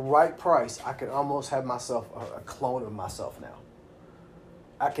for the right price, I can almost have myself a clone of myself now.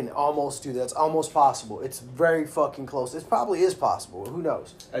 I can almost do that. It's almost possible. It's very fucking close. It probably is possible. Who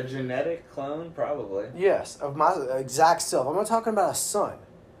knows? A genetic clone, probably. Yes, of my exact self. I'm not talking about a son.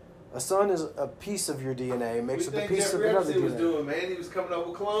 A son is a piece of your DNA, makes up a piece of another DNA. Epstein was doing, man. He was coming up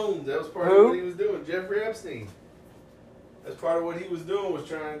with clones. That was part of what he was doing. Jeffrey Epstein. That's part of what he was doing, was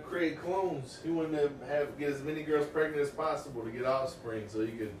trying to create clones. He wanted to get as many girls pregnant as possible to get offspring, so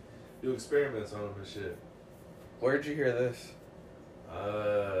he could do experiments on them and shit. Where'd you hear this?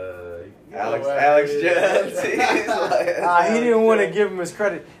 Alex Jones. He didn't want to give him his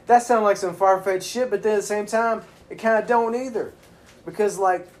credit. That sounded like some far-fetched shit, but then at the same time, it kind of don't either, because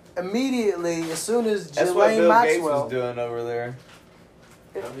like immediately, as soon as that's what Ghislaine Bill Maxwell Gates was doing over there.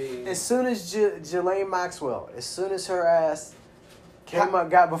 As soon as Ghislaine Maxwell, as soon as her ass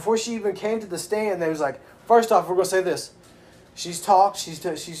before she even came to the stand, they was like, first off, we're gonna say this. She's talked.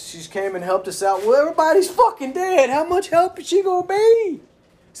 She's came and helped us out. Well, everybody's fucking dead. How much help is she gonna be?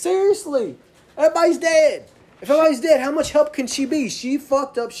 Seriously, everybody's dead. If everybody's dead, how much help can she be? She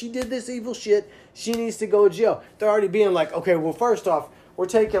fucked up. She did this evil shit. She needs to go to jail. They're already being like, okay, well, first off, we're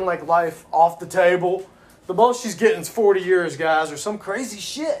taking like life off the table. The most she's getting is 40 years, guys, or some crazy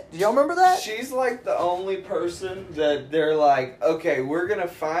shit. Do y'all remember that? She's like the only person that they're like, okay, we're going to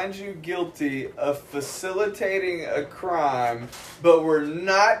find you guilty of facilitating a crime, but we're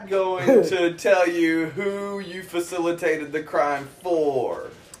not going to tell you who you facilitated the crime for.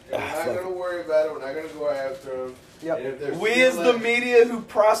 We're not going to worry about it. We're not going to go after them. Yep. We as the media who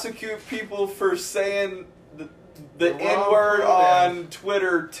prosecute people for saying the N-word on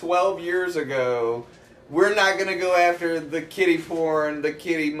Twitter 12 years ago, we're not going to go after the kitty porn, the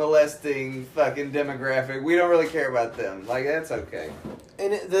kitty molesting fucking demographic. We don't really care about them. Like, that's okay.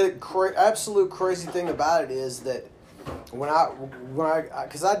 And the absolute crazy thing about it is that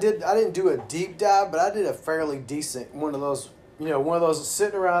because I didn't do a deep dive, but I did a fairly decent one of those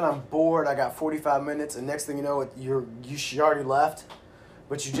sitting around, I'm bored, I got 45 minutes, and next thing you know, you already left,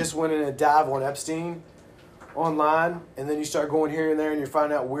 but you just went in a dive on Epstein online, and then you start going here and there, and you're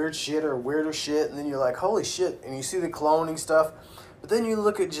finding out weird shit or weirder shit, and then you're like, holy shit, and you see the cloning stuff, but then you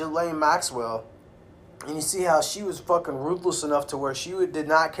look at Ghislaine Maxwell, And you see how she was fucking ruthless enough to where she did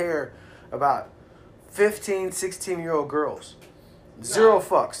not care about 15, 16-year-old girls. Zero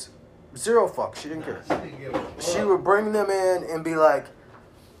fucks. Zero fucks. She didn't care. She would bring them in and be like,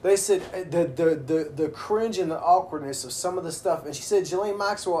 they said the cringe and the awkwardness of some of the stuff. And she said Ghislaine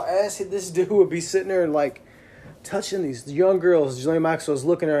Maxwell asked this dude would be sitting there and like touching these young girls. Ghislaine Maxwell's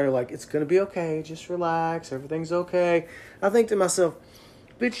looking at her like, it's going to be okay. Just relax. Everything's okay. I think to myself,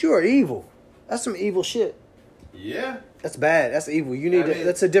 bitch, you are evil. That's some evil shit. Yeah. That's bad. That's evil. You need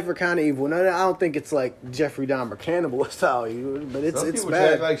that's a different kind of evil. No, I don't think it's like Jeffrey Dahmer cannibal style evil, but it's people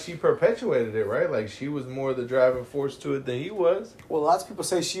bad. Like she perpetuated it, right? Like she was more the driving force to it than he was. Well, lots of people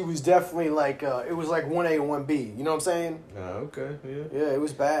say she was definitely like it was like 1A and 1B. You know what I'm saying? Oh, okay, yeah. Yeah, it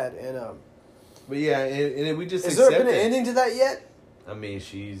was bad, and But yeah, and we just has there been an ending to that yet? I mean,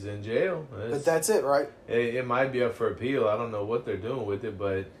 she's in jail. But that's it, right? It might be up for appeal. I don't know what they're doing with it,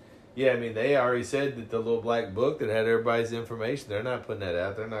 but. Yeah, I mean, they already said that the little black book that had everybody's information, they're not putting that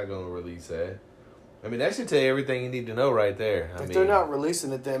out. They're not going to release that. I mean, that should tell you everything you need to know right there. If they're not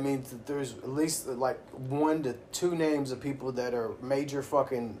releasing it, that means that there's at least like 1 to 2 names of people that are major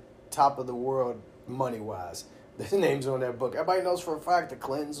fucking top of the world money-wise. Their names on that book. Everybody knows for a fact the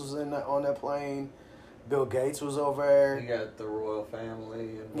Clintons was on that plane. Bill Gates was over there. You got the royal family.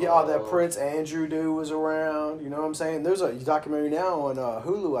 Yeah, all that Prince Andrew dude was around. You know what I'm saying? There's a documentary now on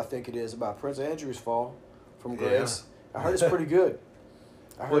Hulu, I think it is, about Prince Andrew's fall from grace. Yeah. I heard it's pretty good.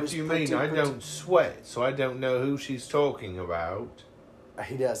 What do you mean? I don't sweat, so I don't know who she's talking about.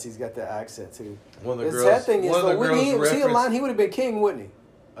 He does. He's got that accent, too. One of the the girls. sad thing is, though, was he alive? He would have been king, wouldn't he?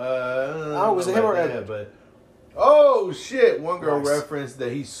 Was it him or Edward? But oh shit! One girl Nice. referenced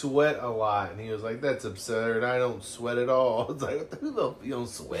that he sweat a lot, and he was like, "That's absurd. I don't sweat at all." I was like, "Who the you don't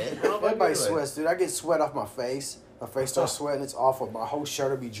sweat?" Everybody sweats, dude. I get sweat off my face. My face starts sweating. It's awful. My whole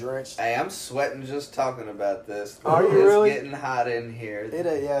shirt will be drenched. Hey, I'm sweating just talking about this. Are you it's really? It's getting hot in here.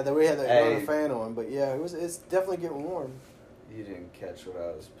 We had that fan on, but yeah, it's definitely getting warm. You didn't catch what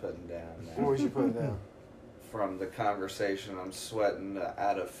I was putting down. What was you putting down? From the conversation, I'm sweating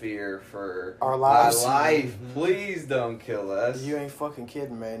out of fear for our lives. My life. Please don't kill us. You ain't fucking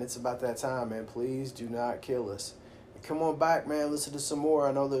kidding, man. It's about that time, man. Please do not kill us. Come on back, man. Listen to some more.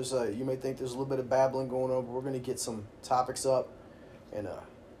 I know there's you may think there's a little bit of babbling going on, but we're gonna get some topics up, and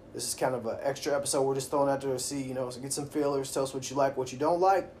this is kind of an extra episode we're just throwing out there to see, so get some feelers. Tell us what you like, what you don't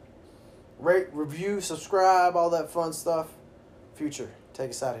like. Rate, review, subscribe, all that fun stuff. Future,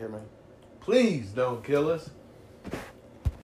 take us out of here, man. Please don't kill us.